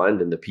PE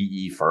fund and the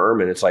PE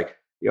firm. And it's like,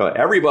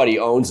 everybody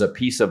owns a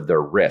piece of the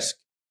risk.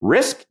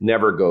 Risk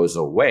never goes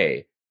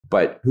away,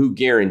 but who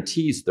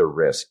guarantees the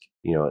risk,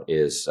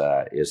 is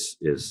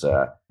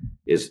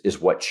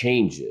what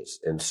changes.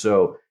 And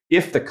so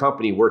if the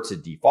company were to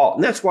default,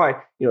 and that's why,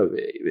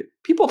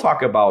 people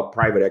talk about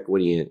private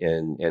equity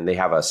and they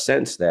have a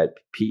sense that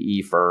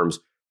PE firms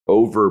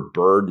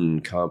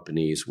overburden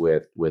companies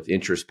with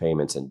interest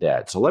payments and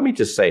debt. So let me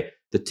just say,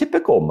 the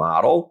typical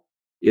model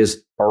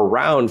is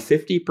around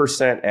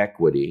 50%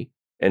 equity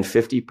and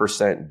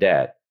 50%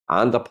 debt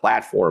on the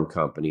platform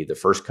company the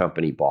first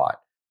company bought.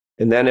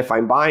 And then if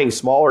I'm buying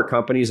smaller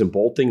companies and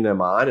bolting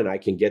them on and I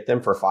can get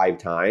them for 5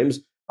 times,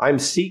 I'm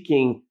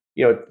seeking,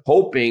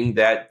 hoping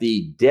that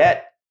the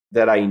debt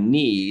that I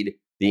need,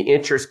 the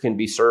interest can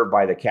be served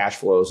by the cash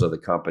flows of the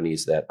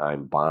companies that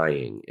I'm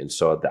buying. And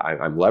so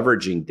I'm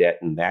leveraging debt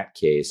in that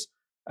case.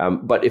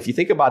 But if you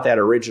think about that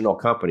original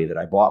company that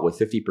I bought with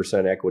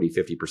 50% equity,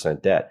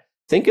 50% debt,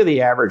 think of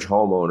the average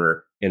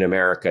homeowner in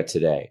America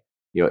today.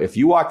 If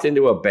you walked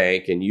into a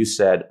bank and you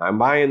said, I'm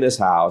buying this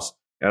house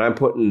and I'm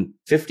putting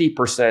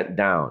 50%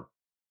 down,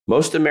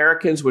 most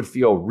Americans would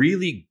feel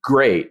really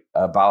great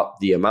about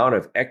the amount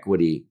of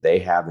equity they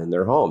have in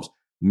their homes.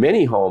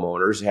 Many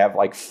homeowners have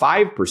like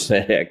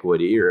 5%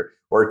 equity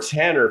or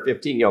 10 or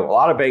 15. A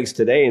lot of banks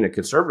today in a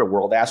conservative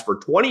world ask for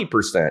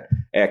 20%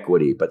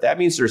 equity, but that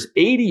means there's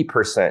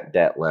 80%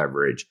 debt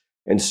leverage.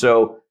 And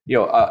so,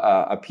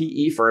 a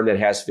PE firm that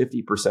has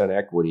 50%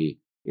 equity,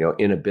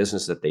 in a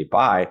business that they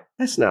buy,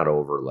 that's not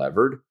over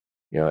levered.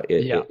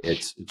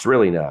 It's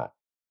really not.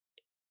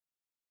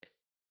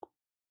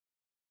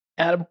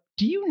 Adam,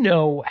 do you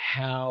know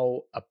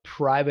how a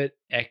private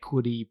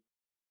equity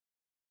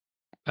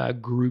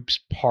group's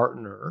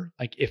partner,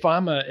 like if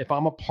I'm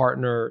a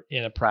partner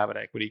in a private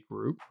equity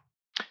group,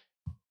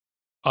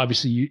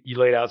 obviously you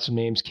laid out some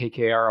names,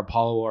 KKR,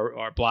 Apollo,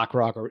 or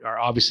BlackRock are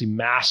obviously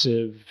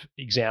massive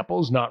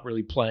examples, not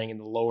really playing in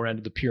the lower end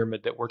of the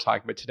pyramid that we're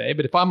talking about today.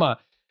 But if I'm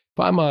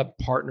a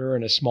partner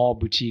in a small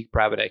boutique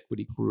private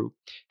equity group,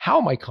 how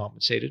am I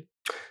compensated?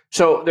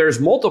 So there's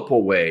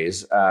multiple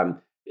ways. I'm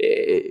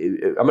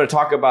going to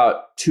talk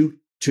about two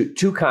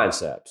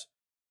concepts.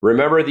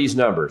 Remember these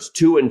numbers,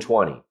 2 and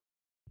 20.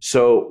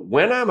 So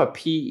when I'm a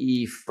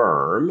PE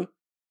firm,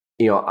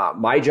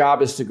 my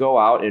job is to go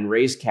out and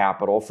raise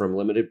capital from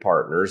limited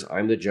partners.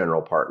 I'm the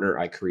general partner.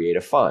 I create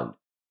a fund.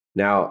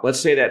 Now, let's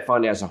say that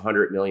fund has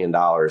 $100 million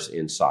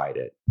inside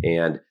it.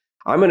 And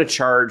I'm going to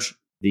charge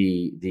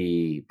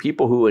the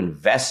people who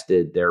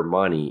invested their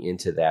money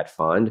into that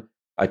fund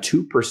a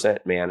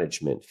 2%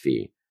 management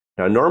fee.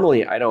 Now,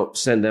 normally I don't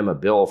send them a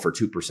bill for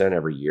 2%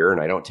 every year,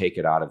 and I don't take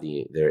it out of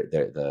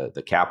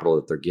the capital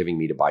that they're giving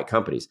me to buy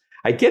companies.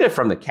 I get it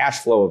from the cash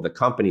flow of the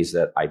companies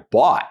that I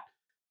bought,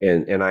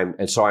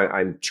 and so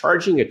I'm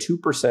charging a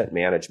 2%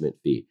 management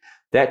fee.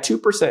 That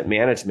 2%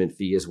 management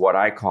fee is what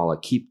I call a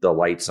keep the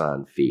lights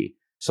on fee.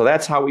 So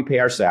that's how we pay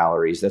our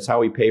salaries. That's how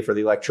we pay for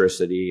the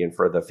electricity and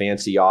for the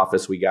fancy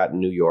office we got in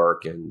New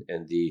York and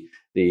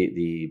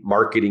the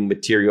marketing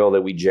material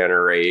that we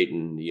generate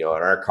and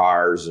our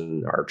cars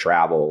and our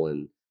travel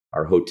and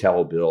our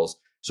hotel bills.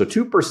 So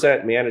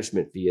 2%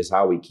 management fee is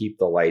how we keep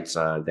the lights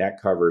on.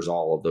 That covers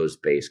all of those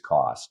base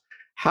costs.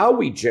 How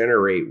we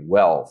generate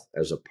wealth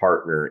as a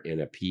partner in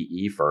a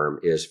PE firm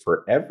is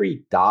for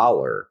every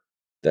dollar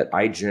that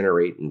I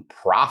generate in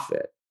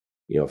profit,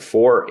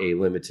 for a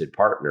limited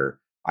partner,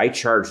 I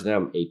charge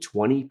them a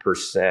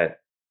 20%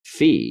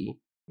 fee,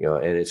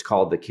 and it's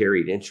called the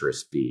carried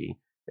interest fee.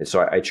 And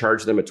so I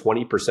charge them a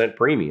 20%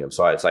 premium.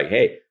 So it's like,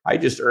 hey, I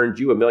just earned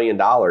you $1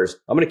 million.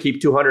 I'm going to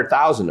keep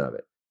 200,000 of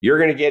it. You're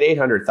going to get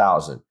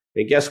 800,000.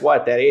 And guess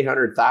what? That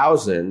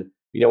 800,000,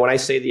 when I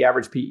say the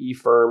average PE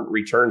firm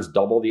returns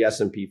double the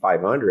S&P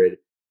 500,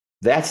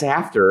 that's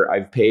after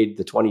I've paid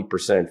the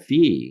 20%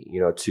 fee,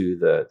 to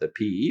the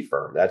PE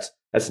firm.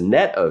 That's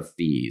net of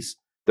fees.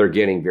 They're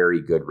getting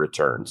very good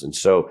returns. And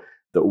so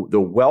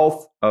the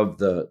wealth of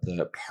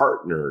the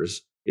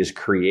partners is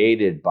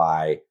created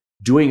by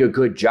doing a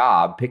good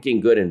job,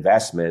 picking good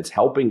investments,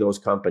 helping those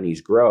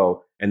companies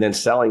grow, and then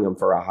selling them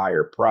for a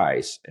higher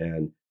price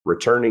and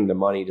returning the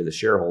money to the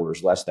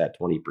shareholders less that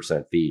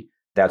 20% fee.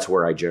 That's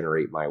where I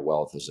generate my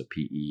wealth as a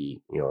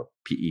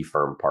PE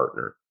firm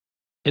partner.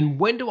 And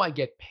when do I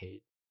get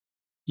paid?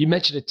 You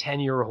mentioned a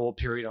 10-year hold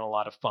period on a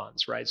lot of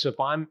funds, right? So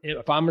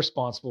if I'm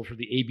responsible for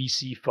the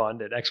ABC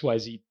fund at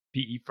XYZ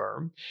PE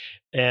firm,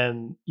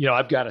 and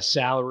I've got a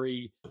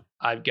salary,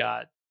 I've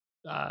got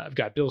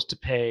bills to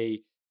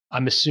pay,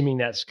 I'm assuming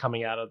that's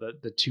coming out of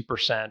the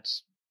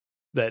 2%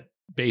 that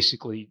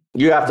basically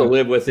you have to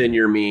live within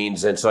your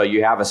means. And so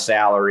you have a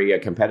salary, a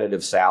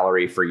competitive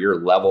salary for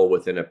your level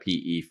within a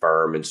PE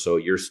firm. And so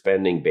you're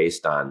spending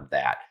based on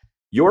that.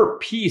 Your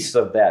piece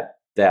of that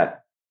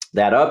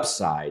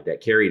upside,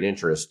 that carried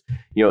interest,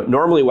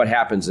 normally what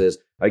happens is,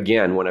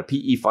 again, when a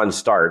PE fund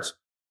starts,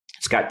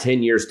 it's got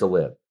 10 years to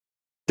live.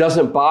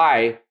 Doesn't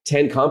buy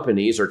 10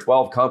 companies or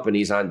 12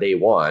 companies on day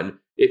one.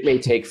 It may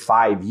take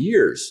 5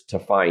 years to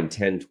find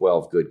 10,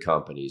 12 good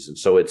companies. And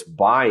so it's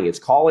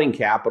calling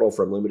capital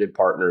from limited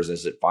partners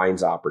as it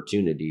finds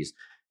opportunities.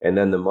 And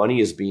then the money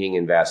is being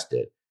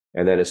invested.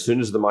 And then as soon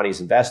as the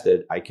money's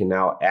invested, I can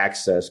now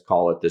access,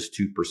 call it this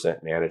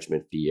 2%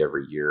 management fee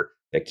every year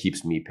that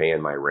keeps me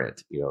paying my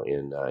rent,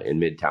 in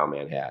Midtown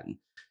Manhattan.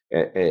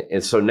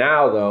 And so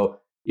now, though,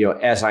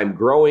 as I'm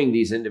growing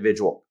these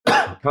individual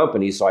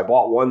companies, so I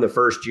bought one the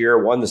first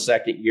year, one the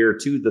second year,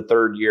 two the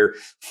third year,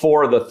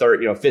 four the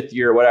third, fifth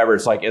year, whatever.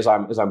 It's like as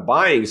I'm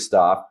buying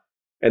stuff,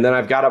 and then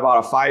I've got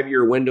about a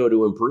 5-year window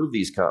to improve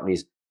these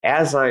companies.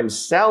 As I'm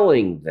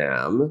selling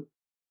them,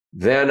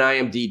 then I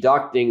am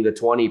deducting the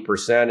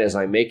 20% as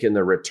I'm making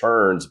the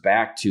returns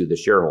back to the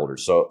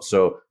shareholders. Or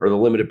the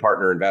limited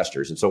partner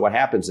investors. And so what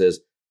happens is,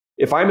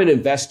 if I'm an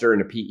investor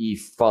in a PE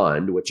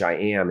fund, which I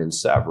am in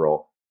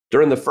several,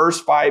 during the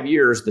first 5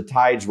 years, the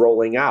tide's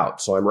rolling out.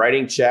 So I'm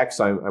writing checks.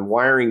 I'm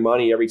wiring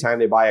money every time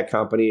they buy a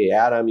company.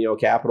 Adam,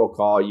 capital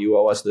call, you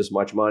owe us this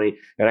much money.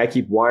 And I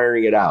keep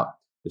wiring it out.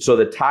 And so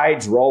the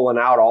tide's rolling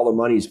out. All the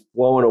money's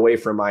flowing away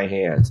from my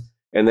hands.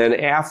 And then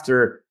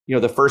after,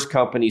 the first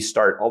companies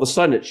start, all of a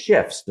sudden it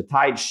shifts. The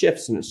tide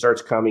shifts and it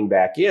starts coming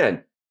back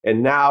in.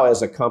 And now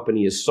as a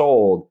company is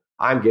sold,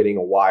 I'm getting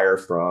a wire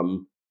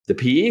from the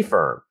PE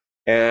firm.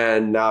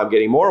 And now I'm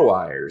getting more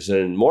wires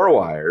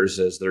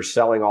as they're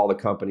selling all the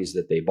companies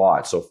that they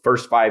bought. So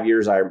first 5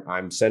 years,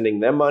 I'm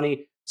sending them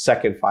money.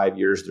 Second 5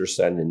 years, they're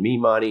sending me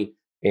money.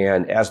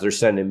 And as they're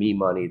sending me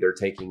money, they're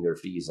taking their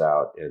fees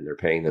out and they're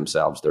paying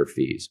themselves their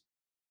fees.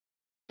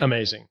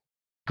 Amazing.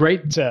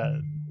 Great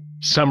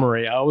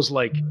summary. I always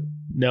like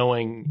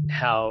knowing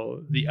how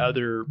the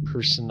other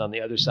person on the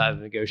other side of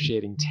the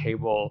negotiating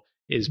table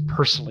is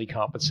personally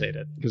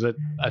compensated, because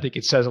I think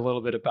it says a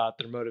little bit about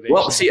their motivation.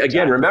 Well, see,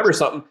 again, remember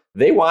something.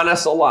 They want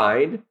us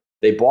aligned.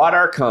 They bought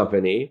our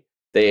company.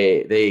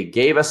 They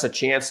gave us a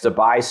chance to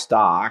buy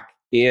stock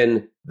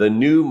in the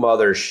new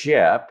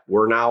mothership.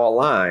 We're now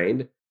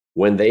aligned.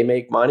 When they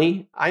make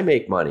money, I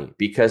make money,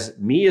 because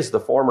me as the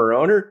former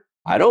owner,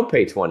 I don't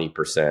pay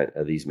 20%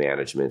 of these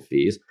management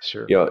fees.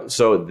 Sure.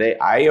 So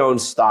I own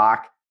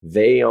stock.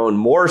 They own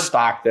more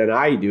stock than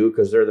I do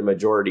because they're the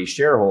majority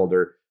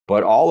shareholder.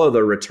 But all of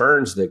the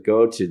returns that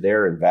go to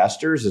their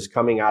investors is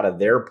coming out of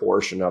their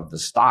portion of the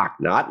stock,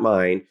 not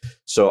mine.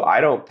 So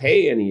I don't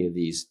pay any of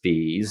these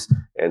fees.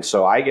 And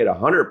so I get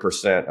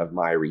 100% of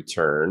my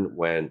return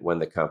when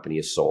the company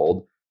is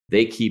sold.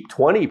 They keep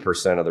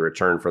 20% of the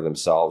return for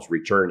themselves,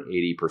 return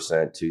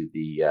 80% to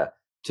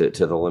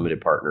the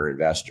limited partner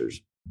investors.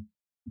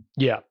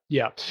 Yeah.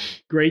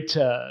 Great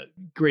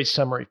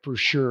summary for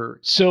sure.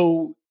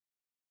 So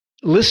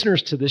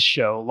listeners to this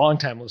show,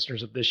 longtime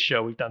listeners of this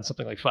show, we've done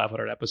something like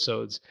 500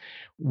 episodes,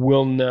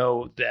 will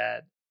know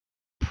that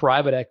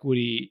private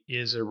equity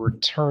is a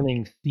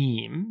returning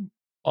theme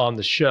on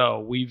the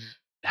show. We've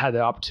had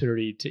the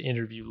opportunity to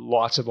interview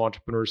lots of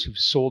entrepreneurs who've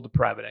sold to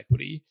private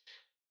equity,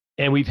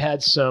 and we've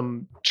had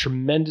some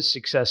tremendous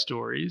success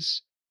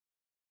stories.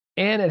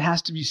 And it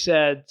has to be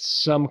said,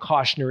 some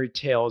cautionary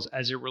tales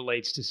as it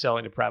relates to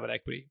selling to private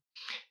equity.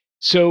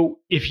 So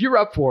if you're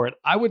up for it,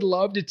 I would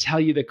love to tell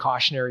you the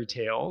cautionary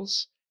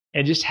tales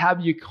and just have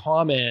you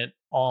comment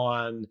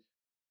on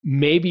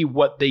maybe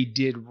what they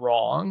did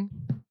wrong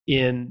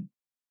in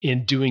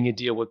doing a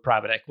deal with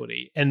private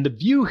equity. And the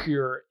view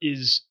here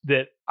is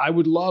that I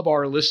would love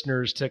our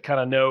listeners to kind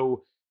of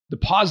know the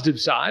positive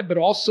side, but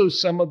also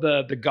some of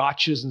the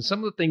gotchas and some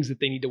of the things that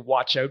they need to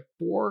watch out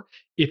for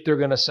if they're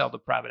going to sell to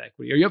private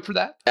equity. Are you up for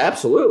that?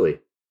 Absolutely.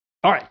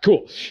 All right,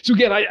 cool. So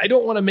again, I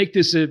don't want to make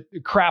this a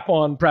crap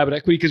on private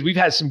equity, because we've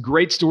had some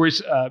great stories.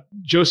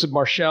 Joseph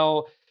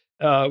Marshall,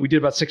 we did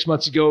about 6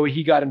 months ago.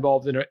 He got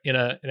involved in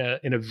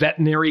a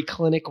veterinary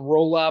clinic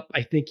roll up.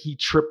 I think he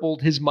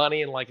tripled his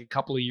money in like a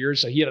couple of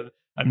years. So he had an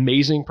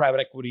amazing private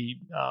equity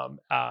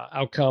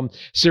outcome.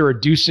 Sarah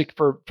Dusick,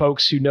 for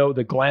folks who know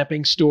the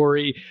glamping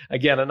story,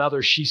 again,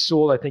 she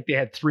sold, I think they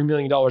had $3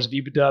 million of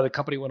EBITDA. The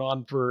company went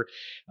on for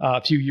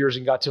a few years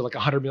and got to like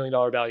 $100 million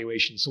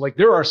valuation. So like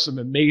there are some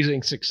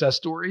amazing success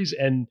stories.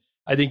 And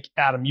I think,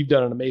 Adam, you've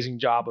done an amazing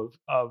job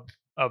of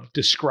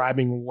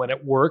describing, when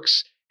it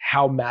works,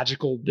 how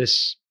magical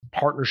this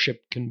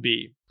partnership can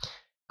be.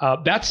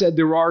 That said,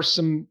 there are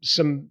some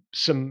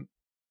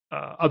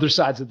other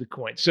sides of the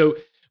coin. So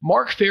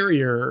Mark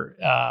Ferrier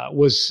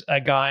was a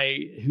guy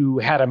who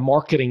had a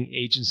marketing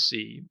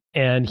agency,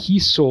 and he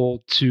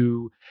sold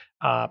to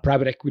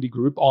private equity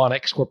group,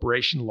 Onyx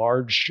Corporation,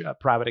 large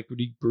private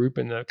equity group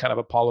in the kind of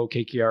Apollo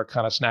KKR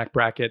kind of snack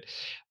bracket,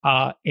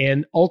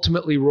 and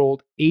ultimately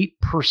rolled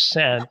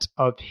 8%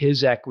 of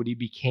his equity,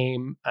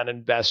 became an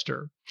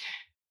investor.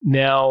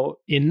 Now,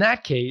 in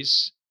that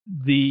case,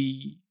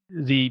 the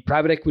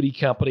private equity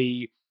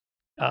company,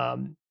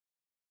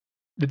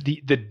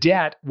 the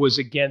debt was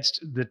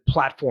against the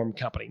platform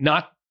company,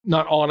 not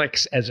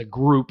Onyx as a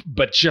group,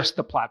 but just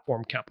the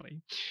platform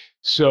company.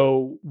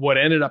 So what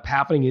ended up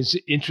happening is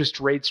interest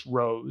rates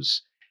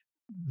rose,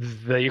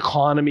 the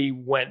economy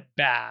went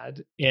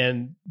bad,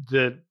 and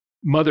the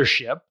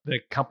mothership, the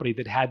company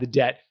that had the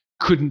debt,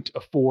 couldn't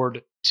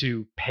afford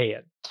to pay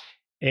it.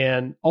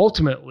 And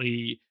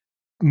ultimately,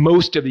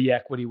 most of the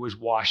equity was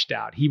washed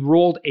out. He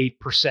rolled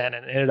 8%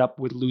 and ended up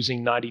with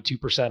losing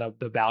 92% of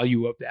the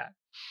value of that.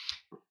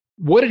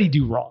 What did he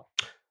do wrong?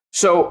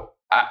 So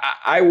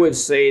I would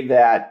say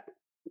that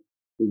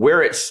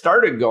where it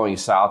started going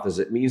south is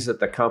it means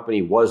that the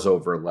company was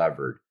over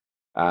levered.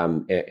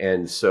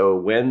 And so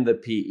when the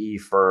PE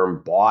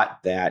firm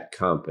bought that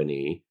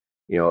company,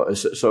 boy,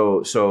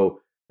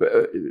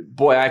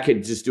 I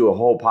could just do a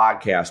whole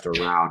podcast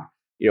around,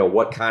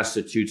 what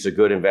constitutes a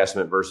good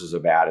investment versus a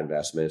bad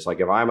investment. It's like,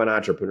 if I'm an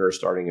entrepreneur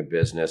starting a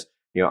business,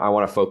 I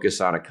want to focus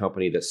on a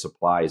company that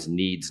supplies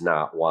needs,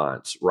 not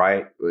wants,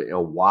 right?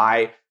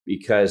 Why?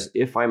 Because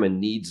if I'm a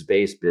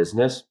needs-based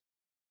business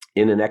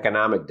in an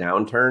economic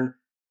downturn,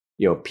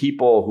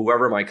 people,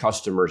 whoever my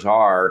customers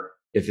are,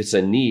 if it's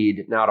a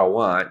need, not a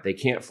want, they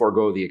can't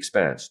forego the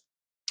expense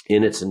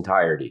in its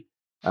entirety.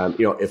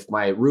 If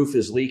my roof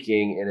is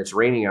leaking and it's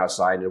raining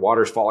outside and the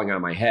water's falling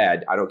on my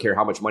head, I don't care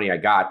how much money I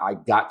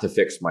got to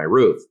fix my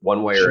roof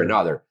one way or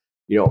another.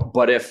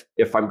 But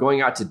if I'm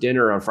going out to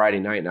dinner on Friday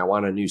night and I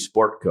want a new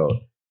sport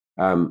coat,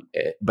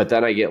 but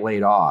then I get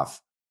laid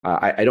off,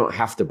 I don't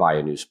have to buy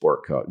a new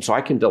sport coat. And so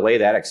I can delay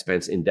that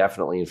expense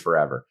indefinitely and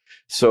forever.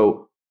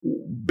 So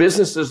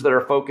businesses that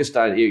are focused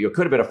on, it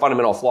could have been a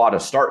fundamental flaw to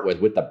start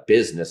with the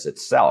business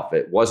itself.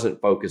 It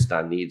wasn't focused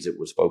on needs. It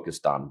was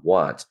focused on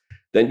wants.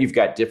 Then you've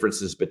got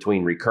differences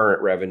between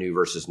recurrent revenue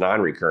versus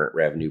non-recurrent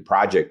revenue,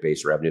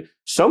 project-based revenue.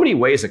 So many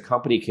ways a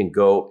company can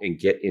go and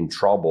get in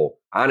trouble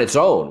on its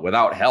own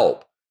without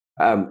help.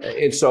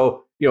 And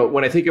so,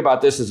 when I think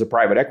about this as a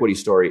private equity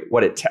story,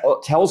 what it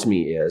tells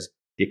me is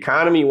the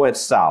economy went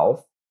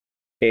south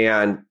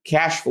and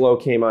cash flow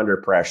came under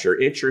pressure.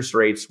 Interest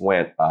rates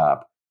went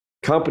up.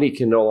 Company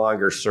can no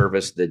longer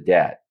service the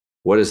debt.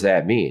 What does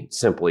that mean?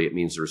 Simply, it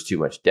means there's too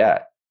much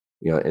debt.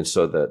 And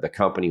so the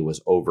company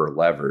was over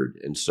levered.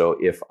 And so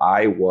if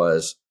I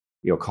was,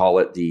 call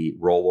it the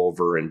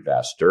rollover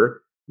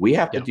investor, we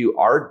have to do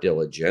our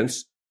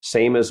diligence,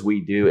 same as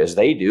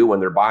they do when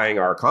they're buying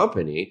our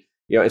company.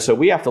 And so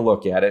we have to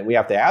look at it and we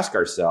have to ask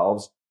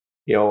ourselves,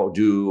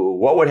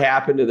 what would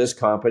happen to this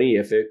company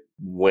if it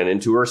went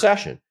into a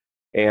recession?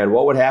 And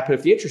what would happen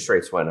if the interest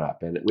rates went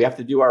up? And we have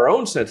to do our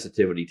own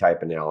sensitivity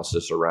type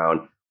analysis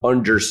around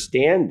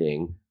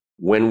understanding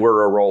when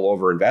we're a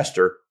rollover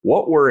investor,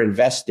 what we're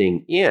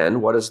investing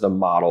in, what does the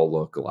model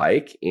look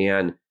like?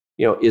 And,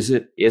 is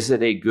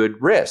it a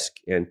good risk?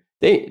 And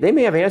they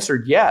may have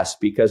answered yes,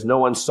 because no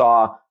one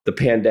saw the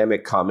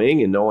pandemic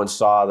coming and no one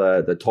saw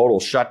the total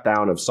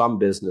shutdown of some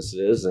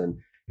businesses. And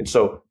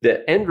so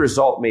the end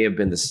result may have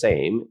been the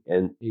same.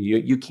 And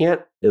you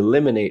can't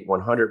eliminate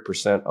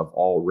 100% of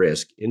all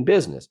risk in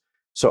business.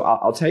 So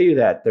I'll tell you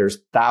that there's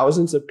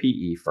thousands of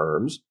PE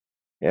firms.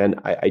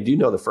 And I do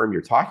know the firm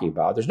you're talking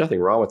about. There's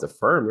nothing wrong with the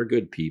firm. They're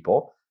good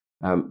people.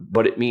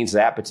 But it means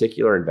that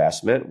particular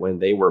investment, when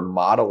they were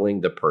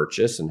modeling the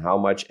purchase and how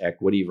much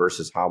equity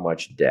versus how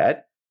much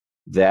debt,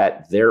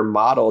 that their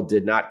model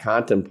did not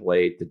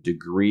contemplate the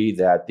degree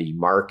that the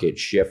market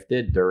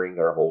shifted during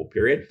their hold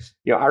period.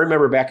 I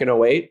remember back in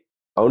 08,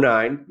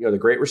 09, the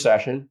Great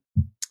Recession,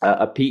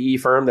 a PE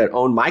firm that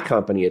owned my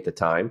company at the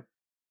time,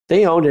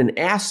 they owned an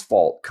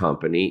asphalt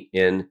company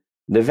in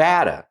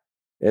Nevada.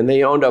 And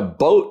they owned a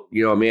boat,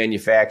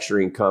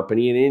 manufacturing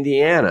company in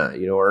Indiana,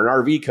 or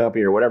an RV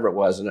company or whatever it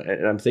was.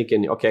 And I'm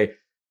thinking, okay,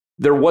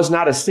 there was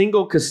not a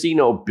single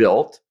casino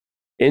built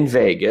in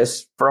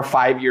Vegas for a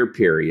 5-year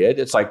period.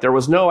 It's like there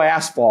was no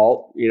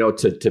asphalt,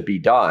 to be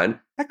done.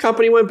 That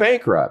company went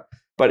bankrupt,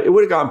 but it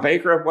would have gone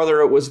bankrupt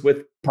whether it was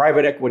with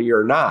private equity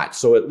or not.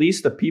 So at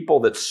least the people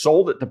that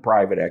sold it to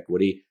private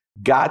equity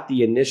got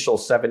the initial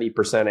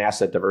 70%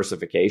 asset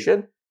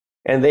diversification.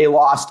 And they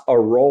lost a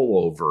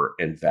rollover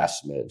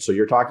investment. So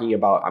you're talking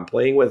about, I'm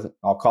playing with,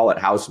 I'll call it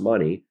house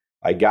money.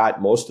 I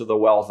got most of the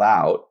wealth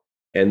out,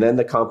 and then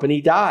the company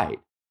died.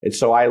 And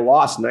so I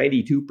lost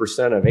 92%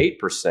 of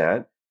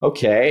 8%.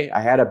 Okay,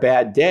 I had a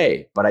bad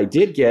day, but I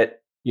did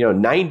get,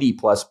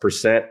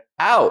 90+%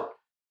 out.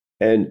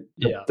 And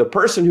the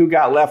person who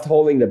got left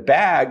holding the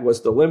bag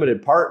was the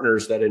limited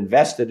partners that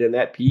invested in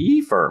that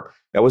PE firm.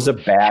 That was a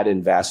bad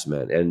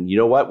investment. And you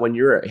know what? When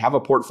you have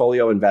a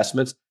portfolio of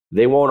investments,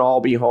 they won't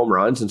all be home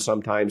runs, and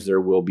sometimes there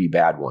will be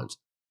bad ones.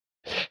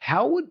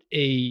 How would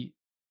an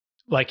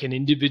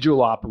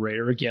individual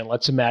operator, again,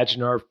 let's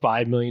imagine our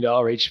 $5 million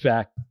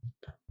HVAC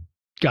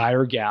guy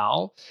or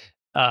gal.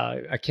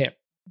 I can't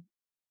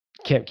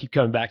keep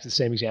coming back to the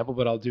same example,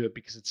 but I'll do it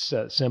because it's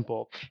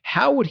simple.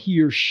 How would he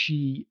or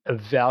she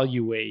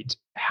evaluate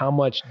how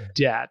much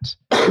debt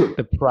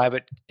the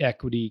private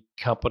equity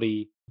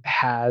company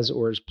has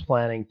or is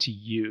planning to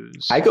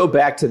use? I go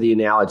back to the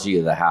analogy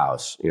of the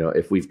house.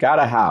 If we've got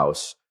a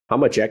house, how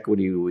much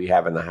equity do we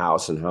have in the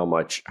house, and how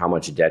much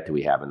debt do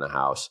we have in the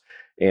house?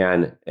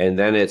 And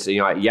then it's,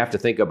 you have to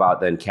think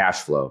about then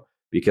cash flow,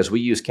 because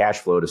we use cash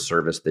flow to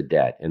service the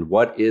debt. And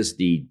what is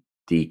the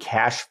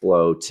cash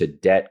flow to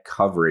debt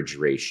coverage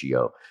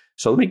ratio?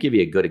 So let me give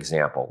you a good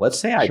example. Let's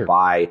say I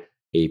buy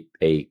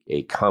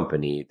a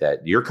company,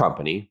 your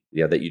company,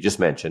 that you just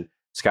mentioned.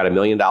 It's got $1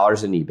 million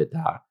in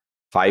EBITDA.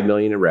 5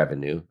 million in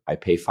revenue. I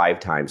pay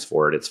 5 times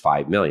for it. It's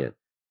 5 million.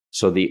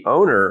 So the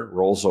owner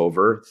rolls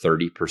over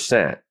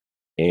 30%.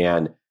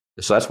 And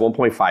so that's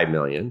 1.5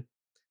 million.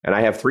 And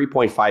I have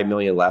 3.5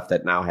 million left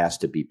that now has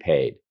to be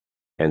paid.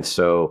 And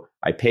so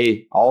I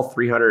pay all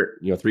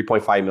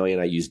 3.5 million.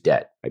 I use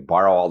debt. I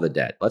borrow all the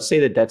debt. Let's say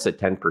the debt's at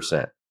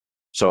 10%.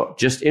 So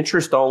just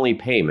interest only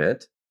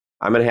payment,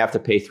 I'm going to have to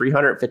pay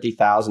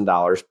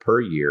 $350,000 per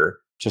year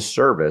to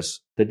service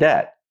the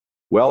debt.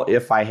 Well,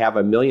 if I have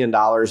 $1 million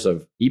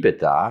of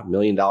EBITDA, $1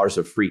 million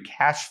of free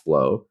cash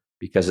flow,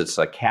 because it's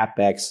a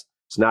CapEx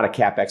it's not a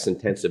CapEx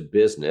intensive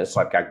business,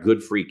 so I've got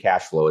good free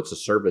cash flow, it's a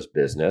service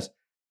business,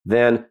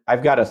 then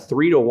I've got a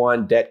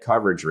 3-to-1 debt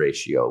coverage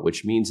ratio,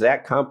 which means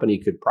that company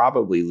could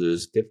probably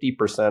lose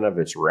 50% of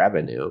its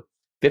revenue,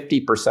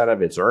 50%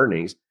 of its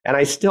earnings, and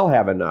I still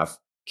have enough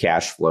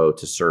cash flow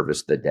to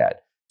service the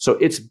debt. So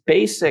it's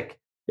basic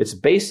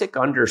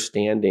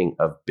understanding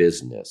of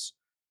business.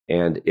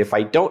 And if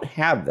I don't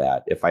have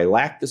that, if I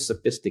lack the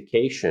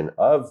sophistication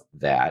of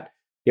that,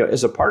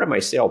 as a part of my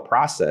sale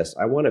process,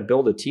 I want to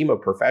build a team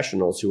of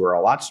professionals who are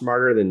a lot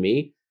smarter than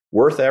me,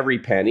 worth every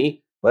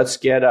penny. Let's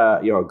get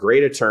a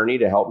great attorney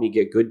to help me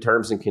get good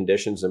terms and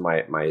conditions in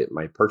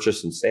my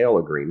purchase and sale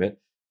agreement.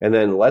 And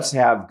then let's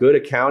have good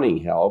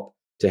accounting help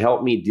to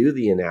help me do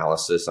the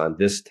analysis on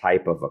this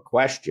type of a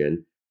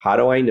question. How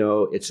do I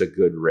know it's a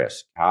good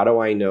risk? How do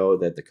I know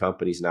that the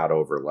company's not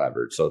over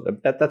leveraged? So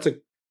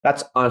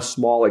that's a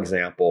small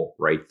example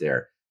right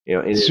there.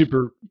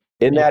 Super.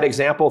 In that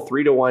example,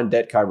 3-to-1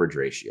 debt coverage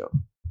ratio.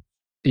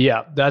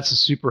 Yeah, that's a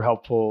super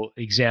helpful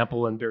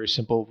example and very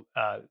simple.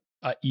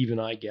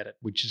 Even I get it,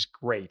 which is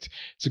great.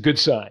 It's a good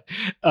sign.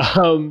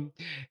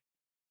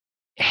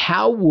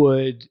 How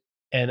would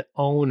an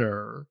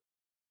owner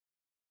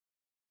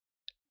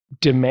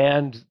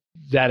demand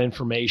that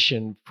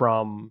information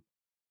from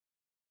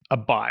a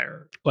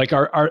buyer? Like,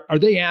 are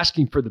they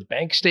asking for the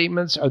bank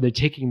statements? Are they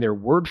taking their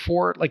word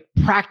for it? Like,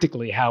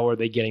 practically, how are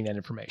they getting that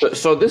information?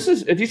 So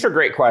these are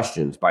great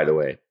questions, by the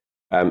way.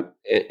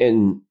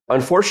 And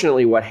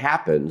unfortunately, what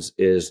happens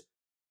is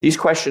these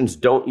questions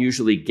don't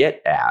usually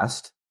get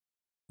asked.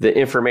 The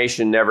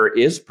information never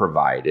is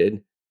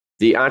provided.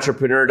 The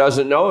entrepreneur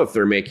doesn't know if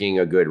they're making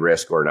a good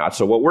risk or not.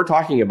 So what we're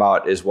talking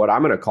about is what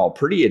I'm going to call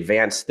pretty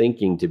advanced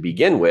thinking to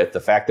begin with, the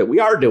fact that we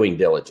are doing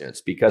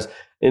diligence. Because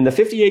in the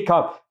 58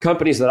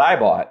 companies that I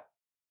bought,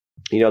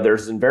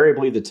 there's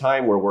invariably the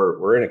time where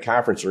we're in a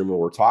conference room and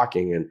we're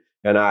talking,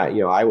 and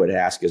I would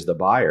ask as the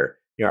buyer,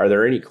 are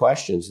there any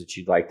questions that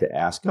you'd like to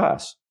ask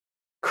us?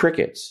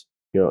 Crickets.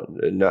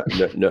 No,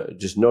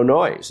 just no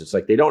noise. It's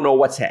like they don't know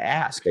what to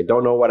ask. I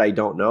don't know what I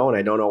don't know, and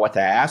I don't know what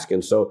to ask.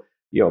 And so,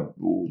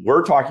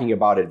 we're talking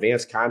about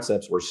advanced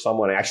concepts where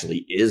someone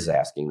actually is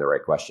asking the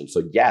right question.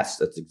 So yes,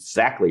 that's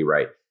exactly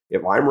right.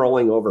 If I'm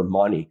rolling over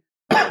money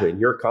in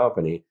your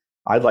company,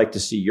 I'd like to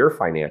see your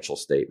financial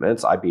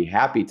statements. I'd be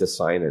happy to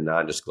sign a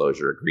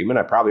non-disclosure agreement.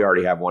 I probably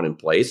already have one in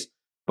place,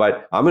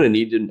 but I'm going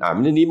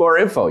to need more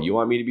info. You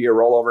want me to be a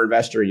rollover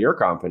investor in your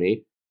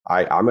company?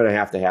 I'm going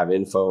to have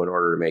info in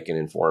order to make an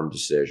informed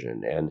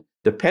decision. And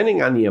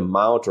depending on the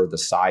amount or the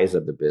size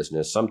of the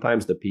business,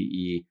 sometimes the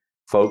PE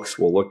folks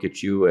will look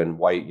at you and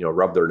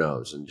rub their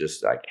nose and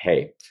just like,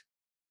 hey,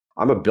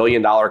 I'm $1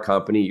 billion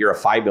company. You're a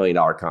 $5 billion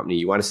company.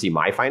 You want to see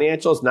my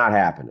financials? Not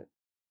happening.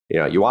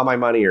 You want my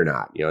money or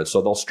not?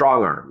 So they'll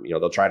strong arm.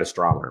 They'll try to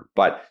strong arm.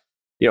 But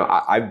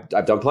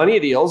I've done plenty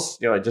of deals.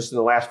 Just in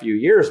the last few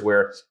years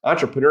where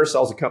entrepreneur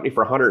sells a company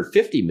for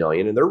 $150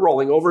 million and they're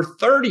rolling over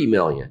 $30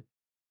 million.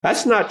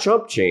 That's not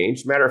chump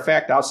change. Matter of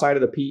fact, outside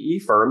of the PE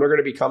firm, they're going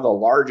to become the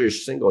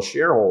largest single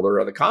shareholder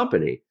of the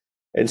company.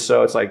 And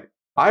so it's like,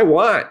 I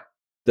want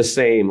the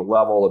same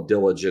level of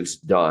diligence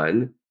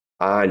done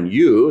on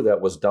you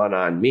that was done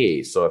on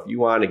me. So if you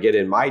want to get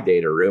in my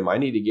data room, I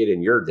need to get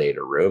in your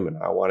data room, and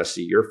I want to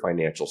see your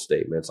financial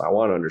statements. I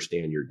want to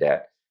understand your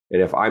debt.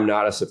 And if I'm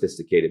not a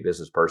sophisticated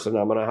business person,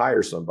 I'm going to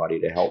hire somebody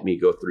to help me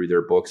go through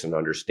their books and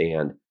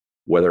understand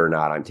whether or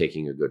not I'm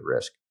taking a good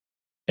risk.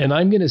 And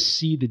I'm going to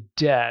see the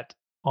debt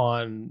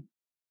on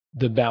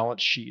the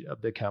balance sheet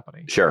of the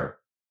company. Sure.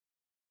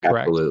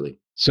 Correct. Absolutely.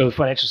 So the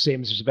financial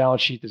statements, there's a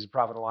balance sheet, there's a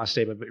profit and loss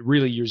statement, but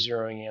really you're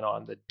zeroing in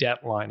on the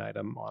debt line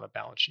item on a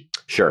balance sheet.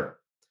 Sure.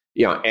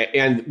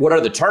 And what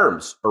are the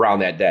terms around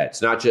that debt?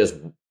 It's not just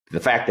the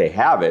fact they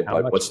have it,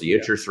 but what's the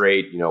interest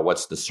rate?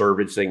 What's the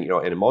servicing?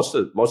 And in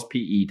most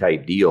PE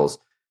type deals,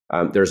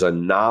 there's a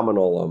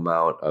nominal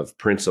amount of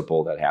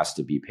principal that has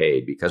to be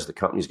paid because the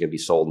company's going to be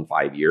sold in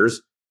 5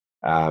 years.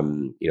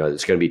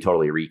 It's going to be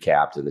totally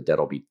recapped and the debt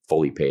will be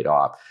fully paid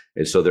off.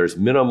 And so there's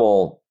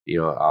minimal,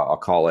 I'll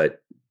call it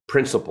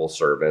principal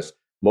service,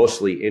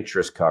 mostly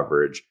interest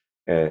coverage.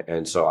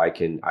 And so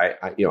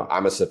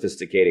I'm a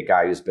sophisticated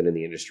guy who's been in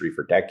the industry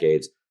for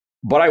decades,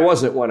 but I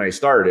wasn't when I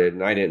started,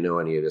 and I didn't know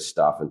any of this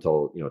stuff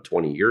until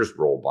 20 years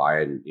rolled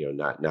by, and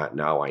not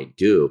now I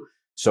do.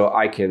 So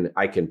I can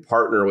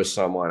partner with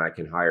someone, I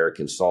can hire a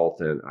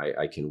consultant,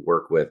 I can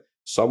work with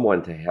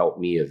someone to help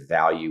me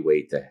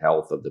evaluate the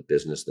health of the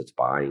business that's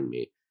buying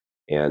me.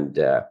 And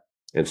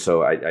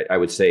so I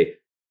would say,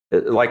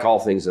 like all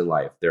things in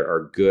life, there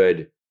are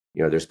good,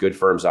 there's good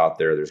firms out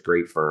there, there's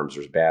great firms,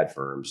 there's bad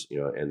firms,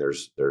 and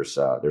there's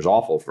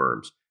awful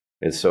firms.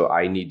 And so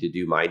I need to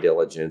do my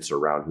diligence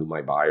around who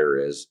my buyer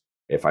is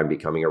if I'm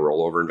becoming a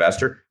rollover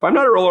investor. If I'm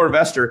not a rollover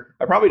investor,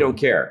 I probably don't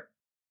care,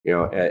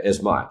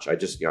 as much. I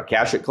just,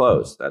 cash at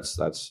close. That's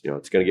it's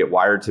going to get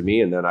wired to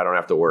me, and then I don't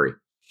have to worry.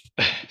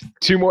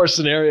 Two more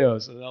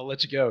scenarios and I'll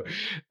let you go.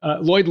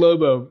 Lloyd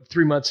Lobo,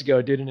 3 months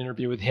ago, did an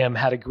interview with him,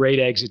 had a great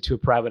exit to a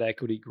private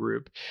equity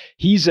group.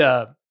 He's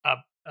a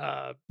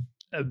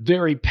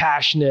very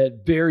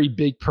passionate, very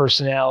big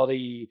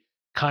personality,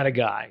 kind of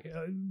guy,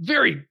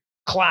 very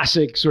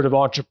classic sort of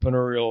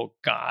entrepreneurial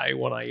guy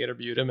when I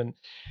interviewed him. And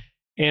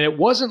it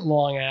wasn't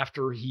long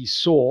after he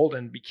sold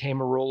and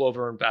became a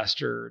rollover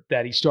investor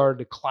that he started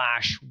to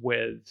clash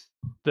with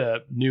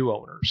the new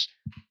owners.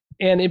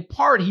 And in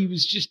part, he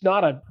was just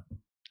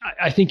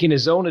I think in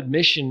his own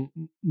admission,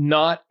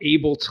 not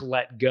able to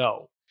let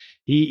go.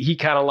 He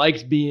kind of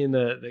liked being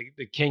the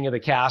king of the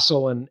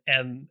castle,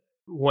 and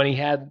when he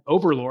had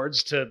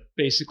overlords to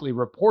basically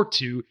report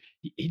to,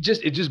 it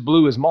just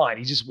blew his mind.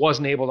 He just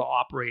wasn't able to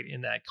operate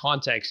in that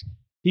context.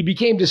 He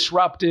became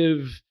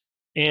disruptive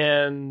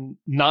and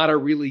not a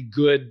really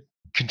good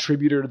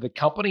contributor to the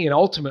company. And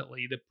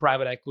ultimately, the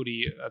private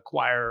equity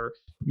acquirer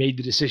made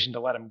the decision to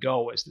let him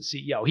go as the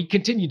CEO. He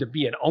continued to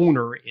be an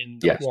owner in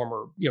the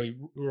former,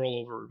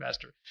 rollover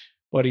investor,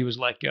 but he was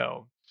let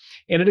go.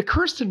 And it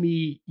occurs to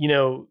me,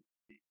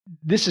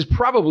 this is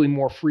probably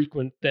more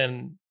frequent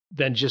than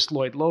just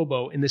Lloyd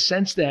Lobo, in the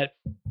sense that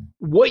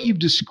what you've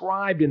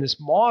described in this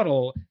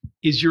model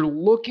is you're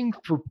looking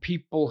for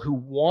people who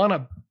want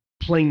to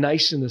play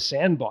nice in the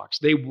sandbox.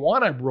 They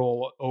want to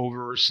roll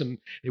over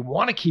they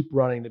want to keep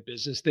running the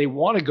business. They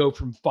want to go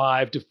from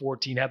 5 to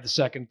 14, have the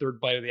second,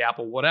 third bite of the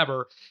apple,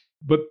 whatever.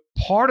 But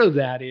part of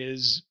that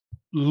is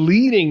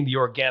leading the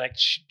organic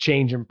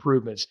change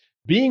improvements,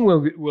 being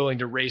willing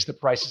to raise the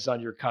prices on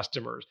your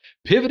customers,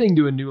 pivoting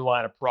to a new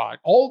line of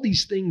product, all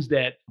these things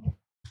that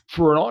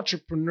for an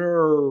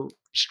entrepreneur,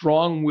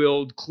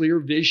 strong-willed, clear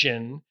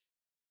vision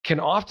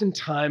can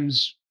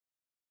oftentimes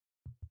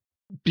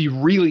be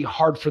really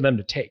hard for them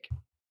to take.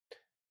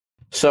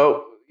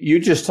 So you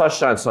just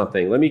touched on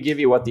something. Let me give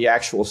you what the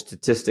actual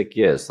statistic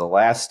is. The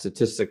last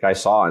statistic I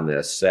saw on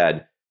this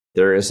said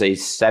there is a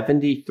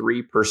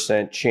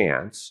 73%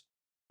 chance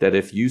that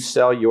if you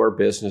sell your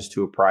business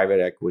to a private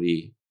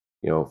equity,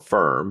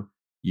 firm,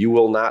 you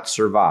will not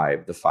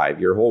survive the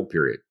 5-year hold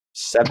period.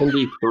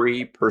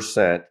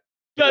 73%.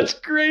 That's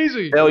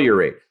crazy. Failure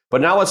rate.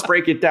 But now let's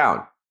break it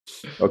down.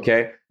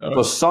 Okay.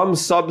 So some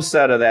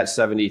subset of that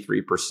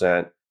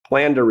 73%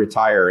 plan to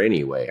retire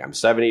anyway. I'm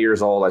 70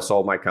 years old. I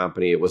sold my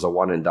company. It was a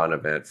one and done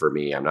event for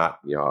me. I'm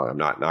not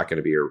going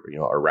to be,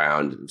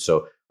 around. And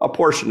so a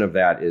portion of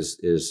that is,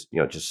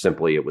 just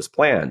simply it was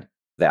planned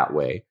that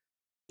way.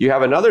 You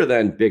have another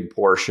then big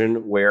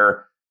portion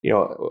where,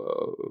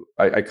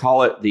 I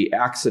call it the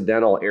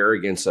accidental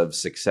arrogance of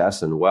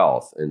success and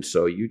wealth. And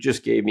so you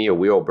just gave me a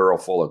wheelbarrow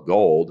full of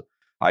gold.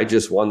 I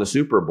just won the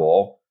Super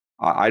Bowl.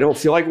 I don't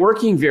feel like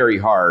working very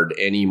hard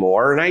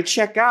anymore, and I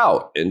check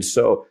out. And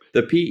so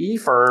the PE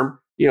firm,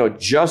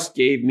 just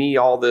gave me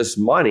all this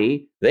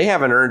money. They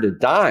haven't earned a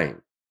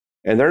dime,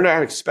 and they're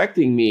not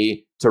expecting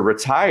me to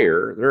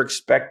retire. They're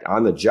expecting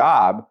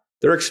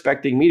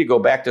me to go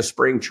back to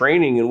spring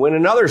training and win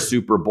another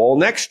Super Bowl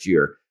next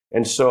year.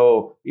 And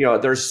so,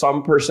 there's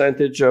some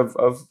percentage of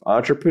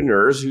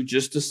entrepreneurs who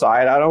just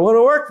decide, I don't want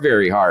to work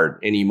very hard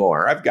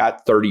anymore. I've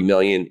got 30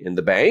 million in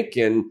the bank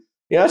and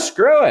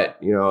screw it,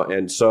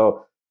 and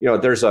so,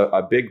 there's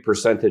a big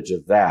percentage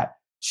of that.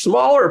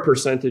 Smaller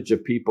percentage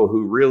of people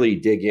who really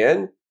dig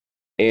in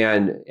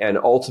and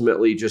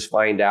ultimately just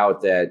find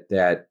out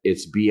that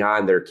it's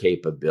beyond their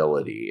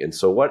capability. And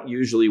so what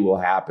usually will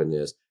happen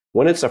is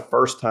when it's a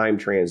first time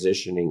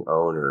transitioning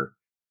owner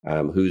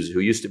who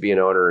used to be an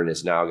owner and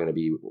is now going to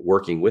be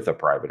working with a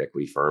private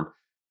equity firm,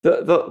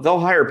 they'll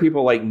hire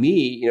people like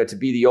me, to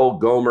be the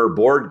old Gomer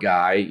board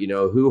guy,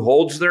 who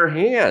holds their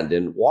hand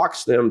and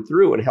walks them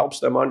through and helps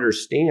them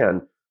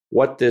understand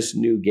what this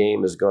new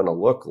game is going to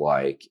look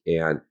like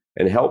and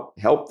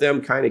help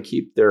them kind of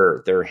keep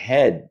their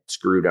head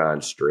screwed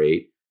on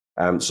straight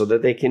so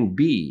that they can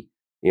be,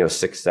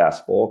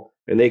 successful,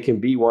 and they can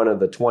be one of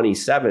the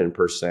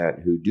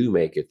 27% who do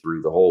make it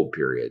through the hold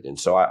period. And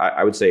so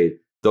I would say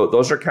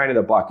those are kind of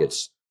the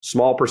buckets.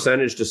 Small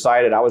percentage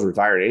decided I was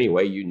retiring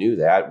anyway. You knew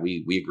that.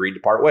 We agreed to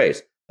part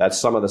ways. That's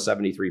some of the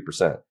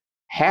 73%.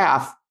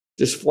 Half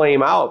just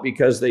flame out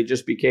because they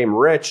just became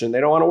rich and they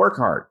don't want to work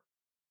hard.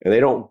 And they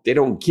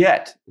don't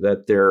get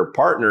that their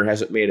partner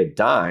hasn't made a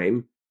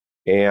dime,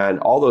 and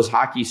all those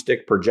hockey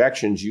stick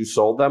projections you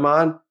sold them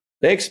on,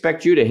 they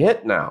expect you to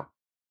hit now.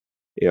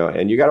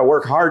 And you got to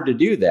work hard to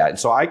do that. And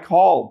so I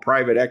call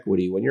private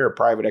equity, when you're a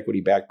private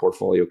equity backed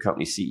portfolio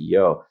company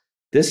CEO,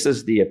 this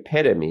is the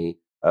epitome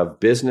of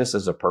business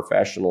as a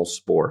professional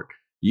sport.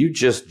 You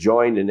just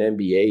joined an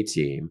NBA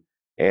team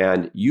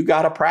and you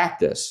got to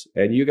practice,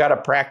 and you got to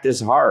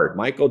practice hard.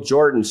 Michael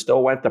Jordan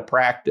still went to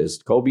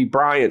practice. Kobe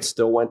Bryant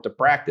still went to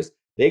practice.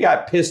 They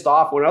got pissed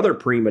off when other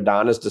prima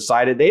donnas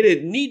decided they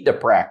didn't need to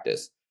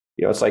practice.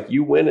 It's like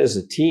you win as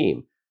a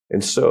team.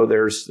 And so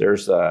there's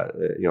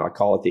I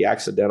call it the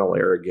accidental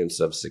arrogance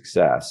of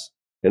success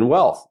and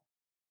wealth.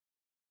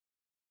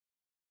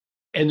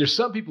 And there's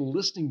some people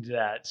listening to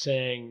that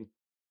saying,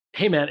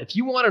 hey, man, if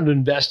you wanted to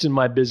invest in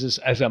my business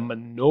as a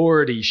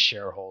minority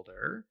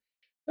shareholder,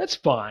 that's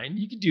fine.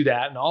 You can do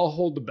that, and I'll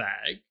hold the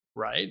bag,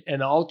 right?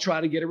 And I'll try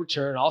to get a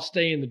return. I'll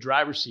stay in the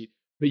driver's seat.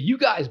 But you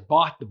guys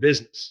bought the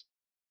business.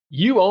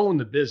 You own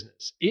the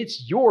business.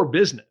 It's your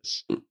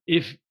business.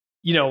 If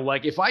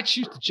I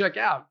choose to check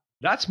out,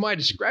 That's my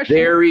discretion.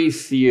 Very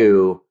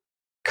few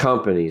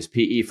companies,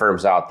 PE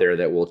firms out there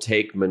that will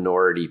take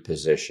minority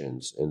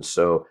positions. And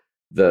so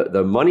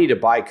the money to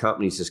buy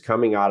companies is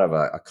coming out of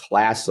a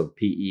class of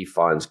PE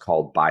funds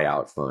called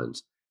buyout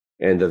funds.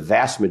 And the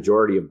vast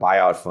majority of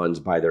buyout funds,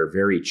 by their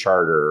very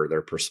charter,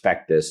 their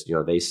prospectus,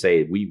 they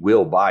say we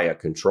will buy a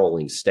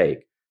controlling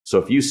stake. So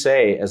if you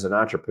say as an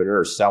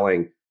entrepreneur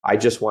selling, I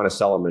just want to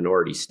sell a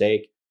minority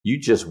stake, you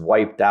just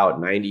wiped out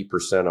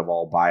 90% of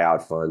all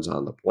buyout funds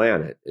on the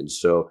planet. And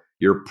so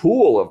your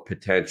pool of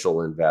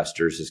potential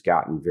investors has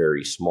gotten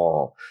very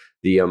small.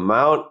 The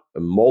amount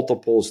of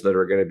multiples that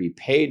are going to be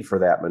paid for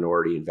that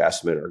minority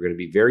investment are going to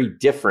be very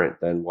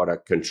different than what a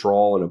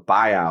control and a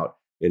buyout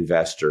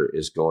investor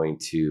is going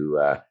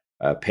to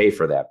pay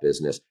for that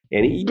business.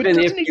 And even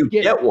if you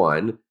get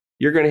one,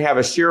 you're going to have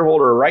a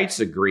shareholder rights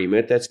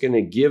agreement that's going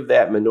to give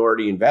that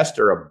minority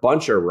investor a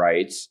bunch of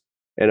rights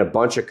and a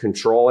bunch of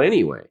control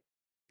anyway,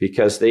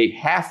 because they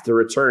have to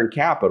return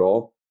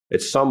capital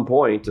at some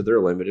point to their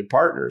limited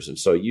partners. And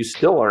so you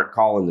still aren't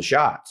calling the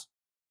shots.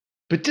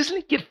 But doesn't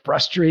it get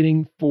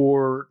frustrating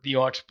for the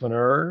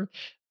entrepreneur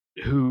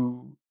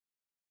who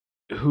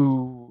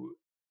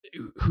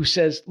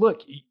says,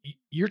 look,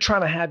 you're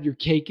trying to have your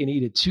cake and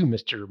eat it too,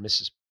 Mr. or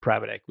Mrs.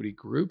 Private Equity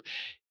Group.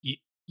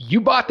 You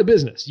bought the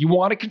business. You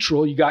wanted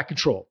control. You got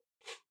control.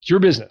 It's your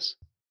business,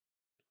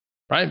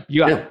 right? You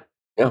got it.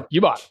 Yeah.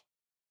 You bought it.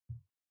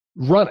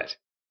 Run it.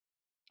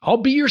 I'll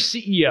be your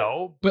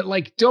CEO, but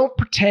don't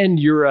pretend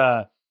you're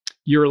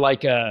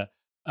like a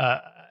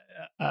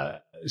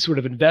sort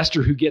of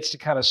investor who gets to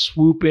kind of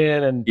swoop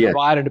in and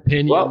provide an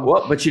opinion.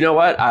 Well, but you know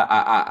what?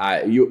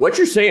 What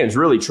you're saying is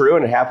really true,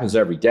 and it happens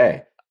every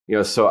day.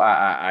 So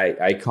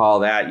I call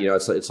that,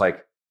 it's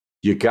like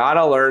you got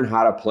to learn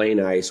how to play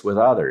nice with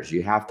others.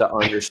 You have to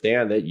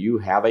understand that you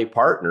have a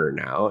partner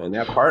now, and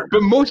that partner.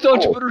 But most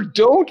entrepreneurs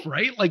don't,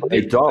 right?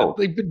 They don't.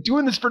 They've been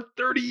doing this for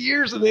 30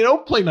 years, and they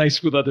don't play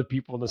nice with other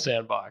people in the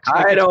sandbox.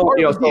 I don't.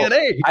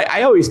 DNA.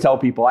 I always tell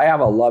people I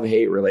have a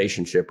love-hate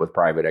relationship with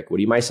private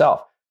equity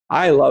myself.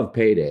 I love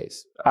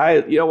paydays. I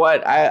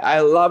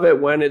love it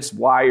when it's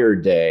wire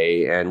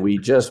day and we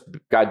just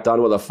got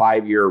done with a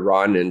 5-year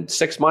run. And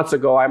 6 months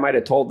ago, I might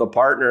have told the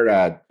partner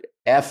to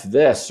F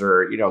this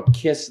or,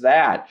 kiss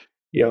that,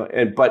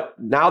 but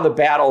now the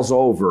battle's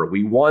over.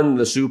 We won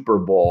the Super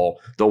Bowl.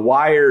 The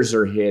wires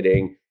are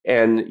hitting.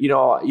 And,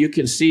 you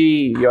can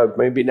see,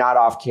 maybe not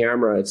off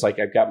camera. It's like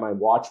I've got my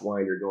watch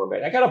winder going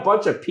back. I got a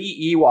bunch of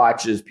PE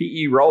watches,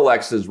 PE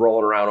Rolexes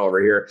rolling around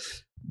over here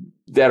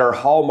that are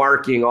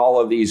hallmarking all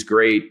of these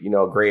great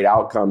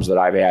outcomes that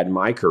I've had in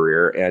my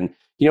career. And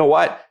you know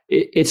what?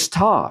 It's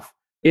tough.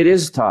 It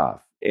is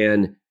tough.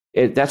 And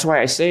that's why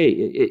I say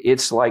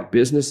it's like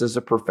business as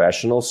a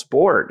professional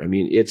sport. I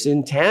mean, it's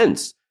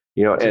intense,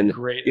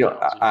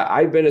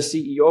 I've been a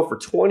CEO for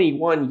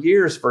 21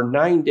 years for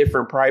 9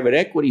 different private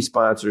equity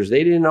sponsors.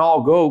 They didn't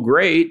all go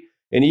great.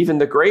 And even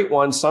the great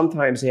ones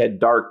sometimes had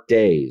dark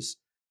days.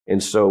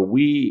 And so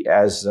we,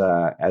 as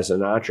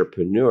an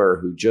entrepreneur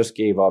who just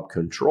gave up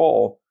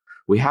control,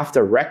 we have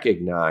to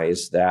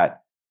recognize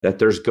that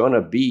there's going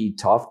to be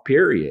tough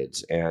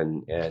periods,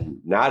 and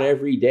not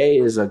every day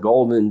is a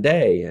golden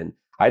day. And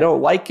I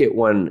don't like it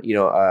when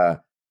a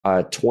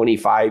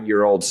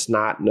 25-year-old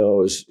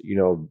snot-nosed,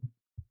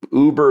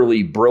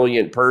 uberly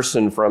brilliant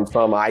person from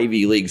some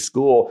Ivy League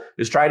school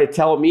is trying to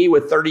tell me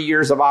with 30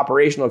 years of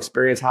operational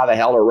experience how the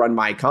hell to run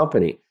my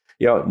company.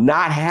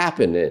 Not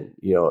happening.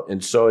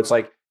 And so it's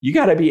like, you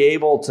got to be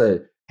able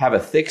to have a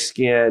thick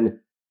skin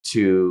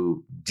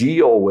to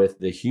deal with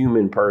the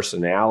human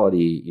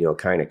personality,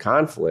 kind of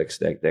conflicts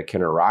that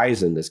can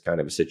arise in this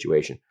kind of a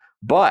situation.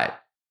 But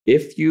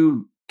if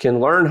you can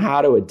learn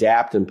how to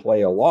adapt and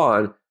play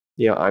along,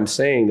 I'm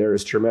saying there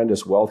is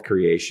tremendous wealth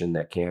creation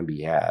that can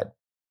be had.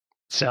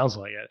 Sounds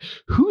like it.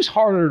 Who's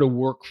harder to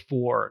work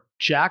for,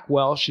 Jack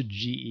Welch at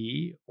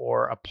GE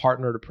or a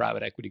partner at a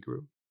private equity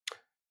group?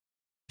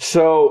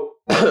 So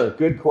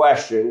good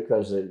question,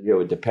 because it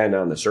would depend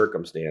on the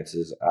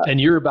circumstances.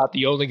 And you're about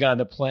the only guy on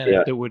the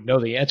planet that would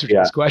know the answer to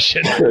this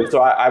question. So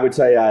I would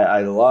say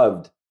I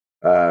loved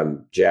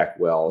Jack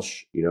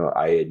Welch.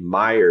 I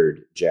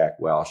admired Jack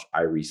Welch.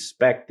 I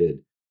respected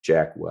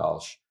Jack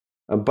Welch.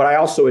 But I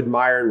also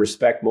admire and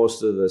respect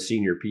most of the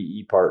senior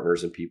PE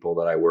partners and people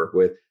that I work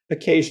with.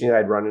 Occasionally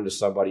I'd run into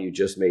somebody who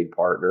just made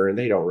partner and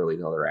they don't really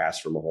know their ass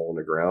from a hole in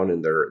the ground,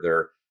 and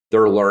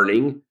they're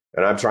learning.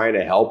 And I'm trying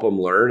to help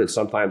them learn. And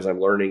sometimes I'm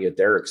learning at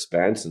their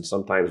expense, and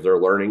sometimes they're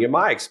learning at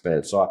my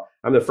expense. So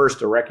I'm the first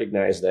to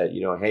recognize that,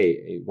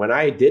 hey, when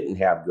I didn't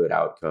have good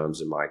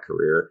outcomes in my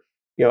career,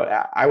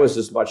 I was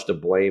as much to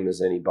blame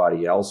as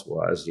anybody else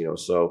was,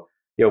 So,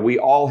 we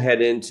all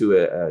head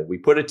into we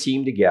put a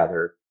team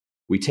together,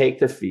 we take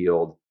the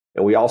field,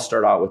 and we all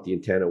start out with the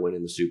intent of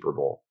winning the Super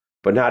Bowl.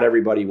 But not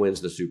everybody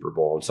wins the Super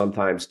Bowl. And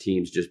sometimes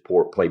teams just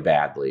play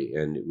badly,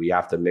 and we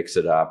have to mix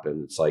it up.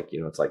 And it's like,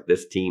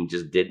 this team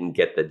just didn't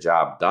get the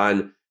job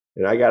done.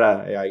 And I got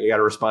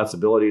a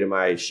responsibility to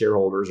my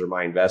shareholders or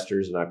my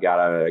investors, and I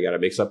got to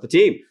mix up the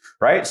team.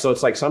 Right. So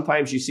it's like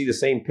sometimes you see the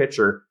same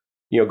pitcher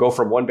go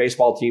from one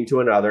baseball team to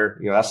another.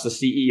 That's the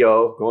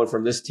CEO going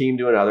from this team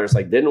to another. It's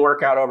like, didn't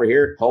work out over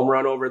here, home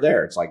run over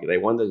there. It's like they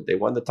won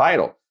the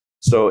title.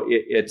 So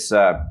you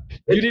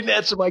didn't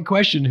answer my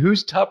question.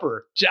 Who's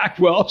tougher, Jack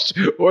Welch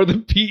or the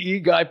PE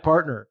guy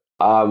partner?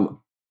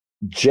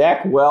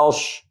 Jack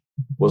Welch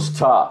was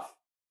tough,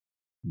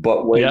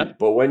 but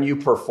when you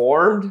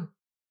performed,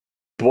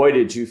 boy,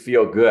 did you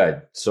feel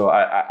good. So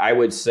I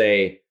would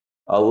say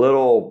a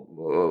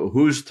little,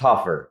 who's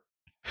tougher?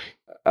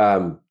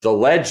 The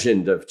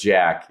legend of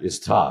Jack is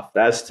tough.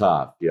 That's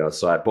tough.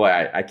 So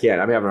I can't.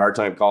 I'm having a hard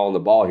time calling the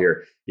ball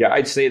here. Yeah,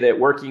 I'd say that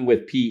working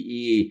with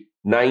PE,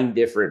 9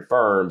 different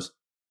firms,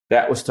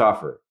 that was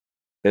tougher.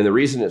 And the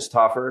reason it's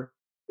tougher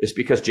is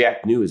because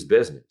Jack knew his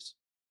business.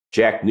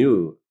 Jack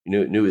knew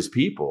his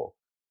people.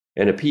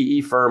 And a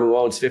PE firm who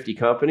owns 50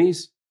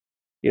 companies,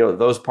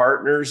 those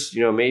partners,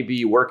 may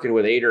be working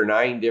with 8 or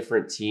 9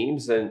 different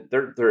teams, and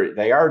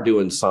they are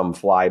doing some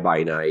fly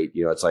by night.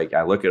 It's like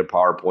I look at a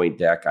PowerPoint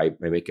deck, I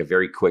make a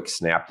very quick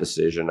snap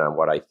decision on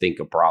what I think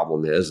a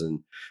problem is,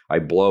 and I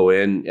blow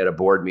in at a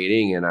board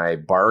meeting and I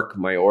bark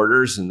my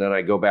orders, and then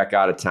I go back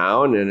out of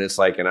town, and it's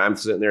like, and I'm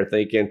sitting there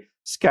thinking,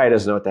 this guy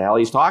doesn't know what the hell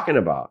he's talking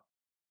about.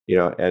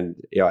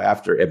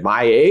 After at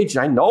my age,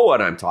 I know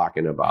what I'm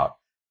talking about.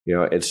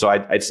 And so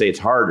I'd say it's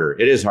harder.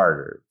 It is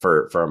harder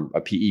from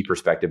a PE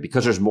perspective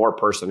because there's more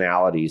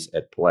personalities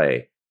at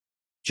play.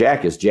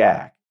 Jack is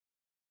Jack,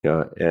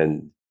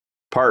 and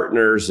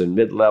partners and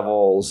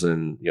mid-levels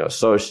and,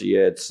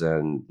 associates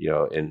and,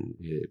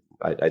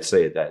 I'd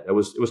say that it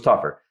was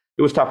tougher.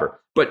 It was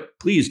tougher, but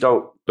please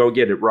don't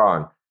get it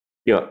wrong.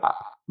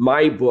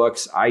 My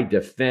books, I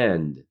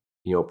defend,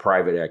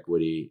 private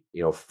equity,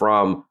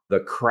 from the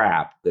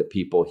crap that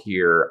people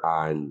hear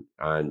on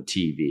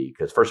TV.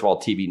 Because first of all,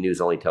 TV news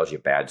only tells you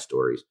bad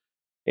stories.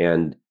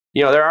 And,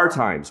 there are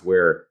times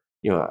where,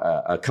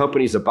 a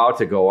company's about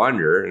to go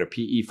under and a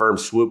PE firm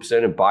swoops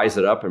in and buys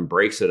it up and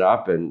breaks it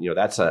up. And,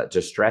 that's a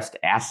distressed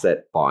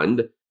asset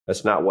fund.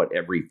 That's not what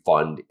every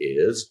fund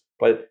is.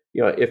 But,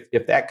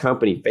 if that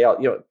company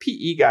failed,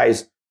 PE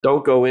guys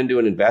don't go into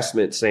an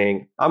investment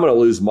saying, I'm going to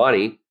lose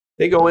money.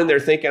 They go in there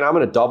thinking, I'm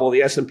going to double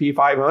the S&P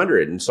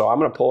 500. And so I'm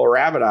going to pull a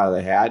rabbit out of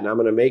the hat and I'm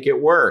going to make it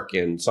work.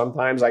 And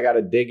sometimes I got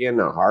to dig in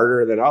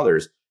harder than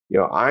others.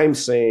 I'm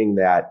saying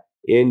that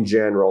in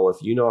general,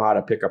 if you know how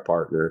to pick a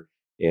partner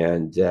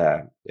and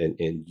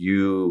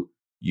you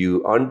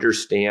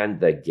understand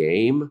the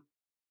game,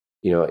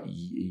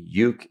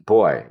 you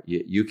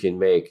can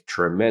make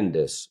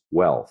tremendous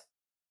wealth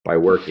by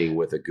working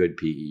with a good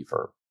PE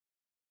firm.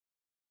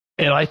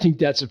 And I think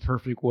that's a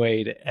perfect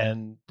way to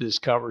end this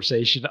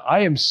conversation. I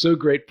am so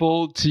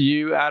grateful to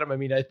you, Adam. I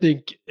mean, I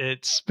think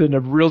it's been a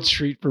real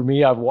treat for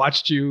me. I've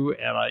watched you,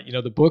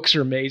 and the books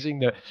are amazing.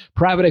 The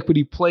Private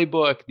Equity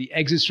Playbook, the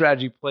Exit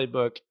Strategy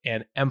Playbook,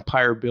 and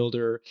Empire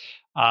Builder,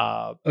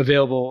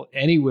 available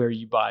anywhere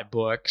you buy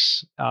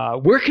books.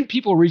 Where can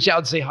people reach out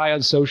and say hi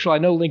on social? I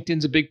know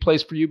LinkedIn's a big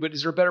place for you, but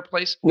is there a better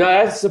place? No,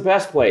 that's the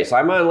best place.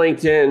 I'm on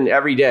LinkedIn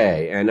every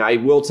day, and I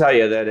will tell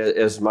you that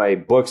as my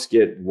books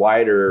get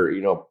wider,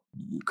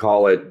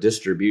 call it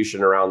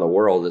distribution around the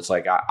world, it's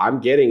like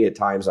I'm getting at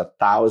times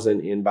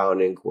 1,000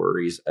 inbound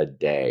inquiries a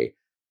day.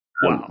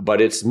 Wow.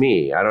 But it's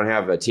me. I don't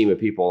have a team of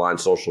people on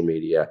social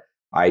media.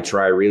 I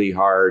try really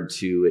hard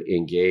to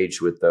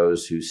engage with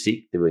those who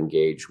seek to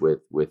engage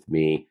with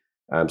me.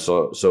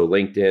 So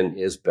LinkedIn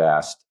is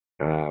best.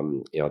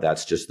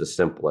 That's just the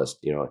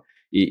simplest.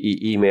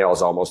 Email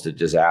is almost a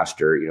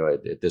disaster.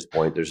 At this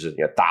point, there's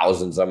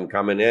thousands of them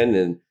coming in,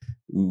 and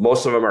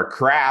most of them are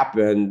crap.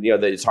 And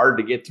it's hard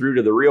to get through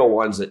to the real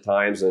ones at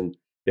times. And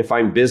if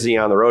I'm busy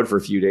on the road for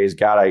a few days,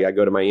 God, I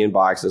go to my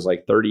inbox, there's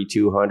like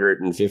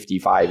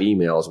 3,255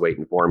 emails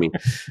waiting for me.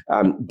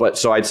 But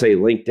so I'd say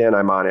LinkedIn,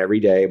 I'm on every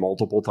day,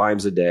 multiple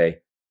times a day.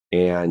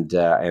 And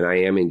I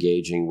am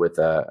engaging with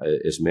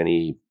as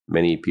many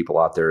people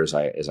out there as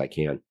I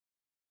can.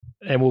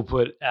 And we'll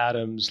put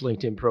Adam's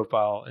LinkedIn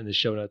profile in the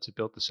show notes at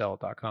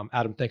builttosell.com.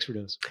 Adam, thanks for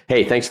doing this.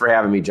 Hey, thanks for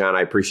having me, John.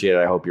 I appreciate it.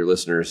 I hope your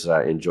listeners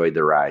enjoyed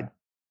the ride.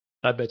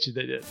 I bet you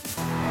they did.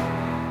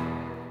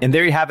 And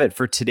there you have it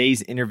for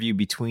today's interview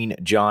between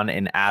John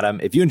and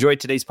Adam. If you enjoyed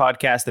today's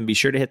podcast, then be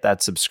sure to hit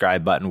that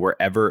subscribe button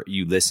wherever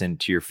you listen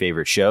to your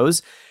favorite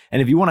shows.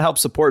 And if you want to help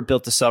support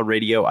Built to Sell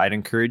Radio, I'd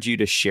encourage you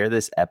to share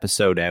this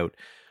episode out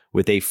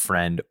with a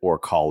friend or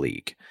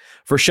colleague.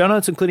 For show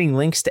notes, including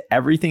links to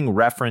everything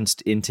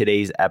referenced in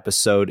today's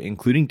episode,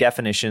 including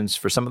definitions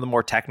for some of the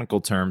more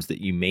technical terms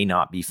that you may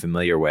not be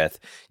familiar with,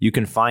 you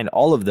can find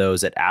all of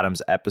those at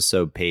Adam's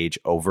episode page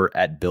over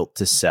at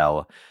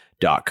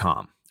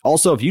builttosell.com.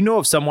 Also, if you know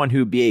of someone who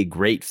would be a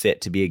great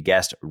fit to be a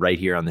guest right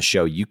here on the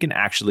show, you can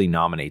actually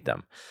nominate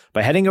them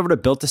by heading over to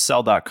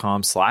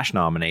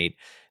builttosell.com/nominate.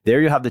 There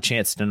you'll have the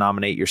chance to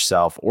nominate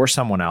yourself or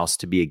someone else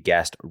to be a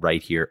guest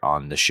right here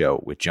on the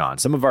show with John.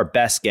 Some of our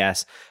best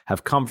guests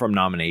have come from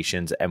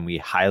nominations, and we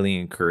highly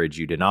encourage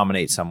you to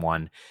nominate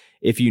someone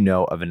if you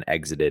know of an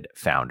exited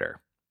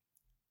founder.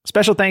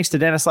 Special thanks to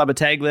Dennis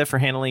Labataglia for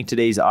handling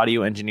today's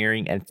audio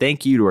engineering, and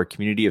thank you to our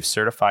community of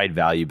certified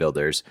value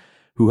builders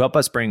who help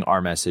us bring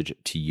our message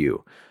to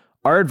you.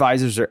 Our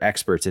advisors are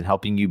experts in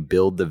helping you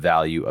build the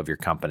value of your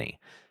company.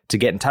 To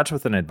get in touch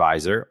with an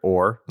advisor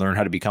or learn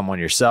how to become one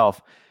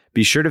yourself,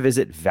 be sure to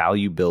visit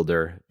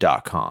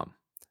valuebuilder.com.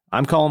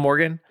 I'm Colin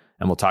Morgan,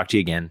 and we'll talk to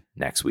you again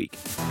next week.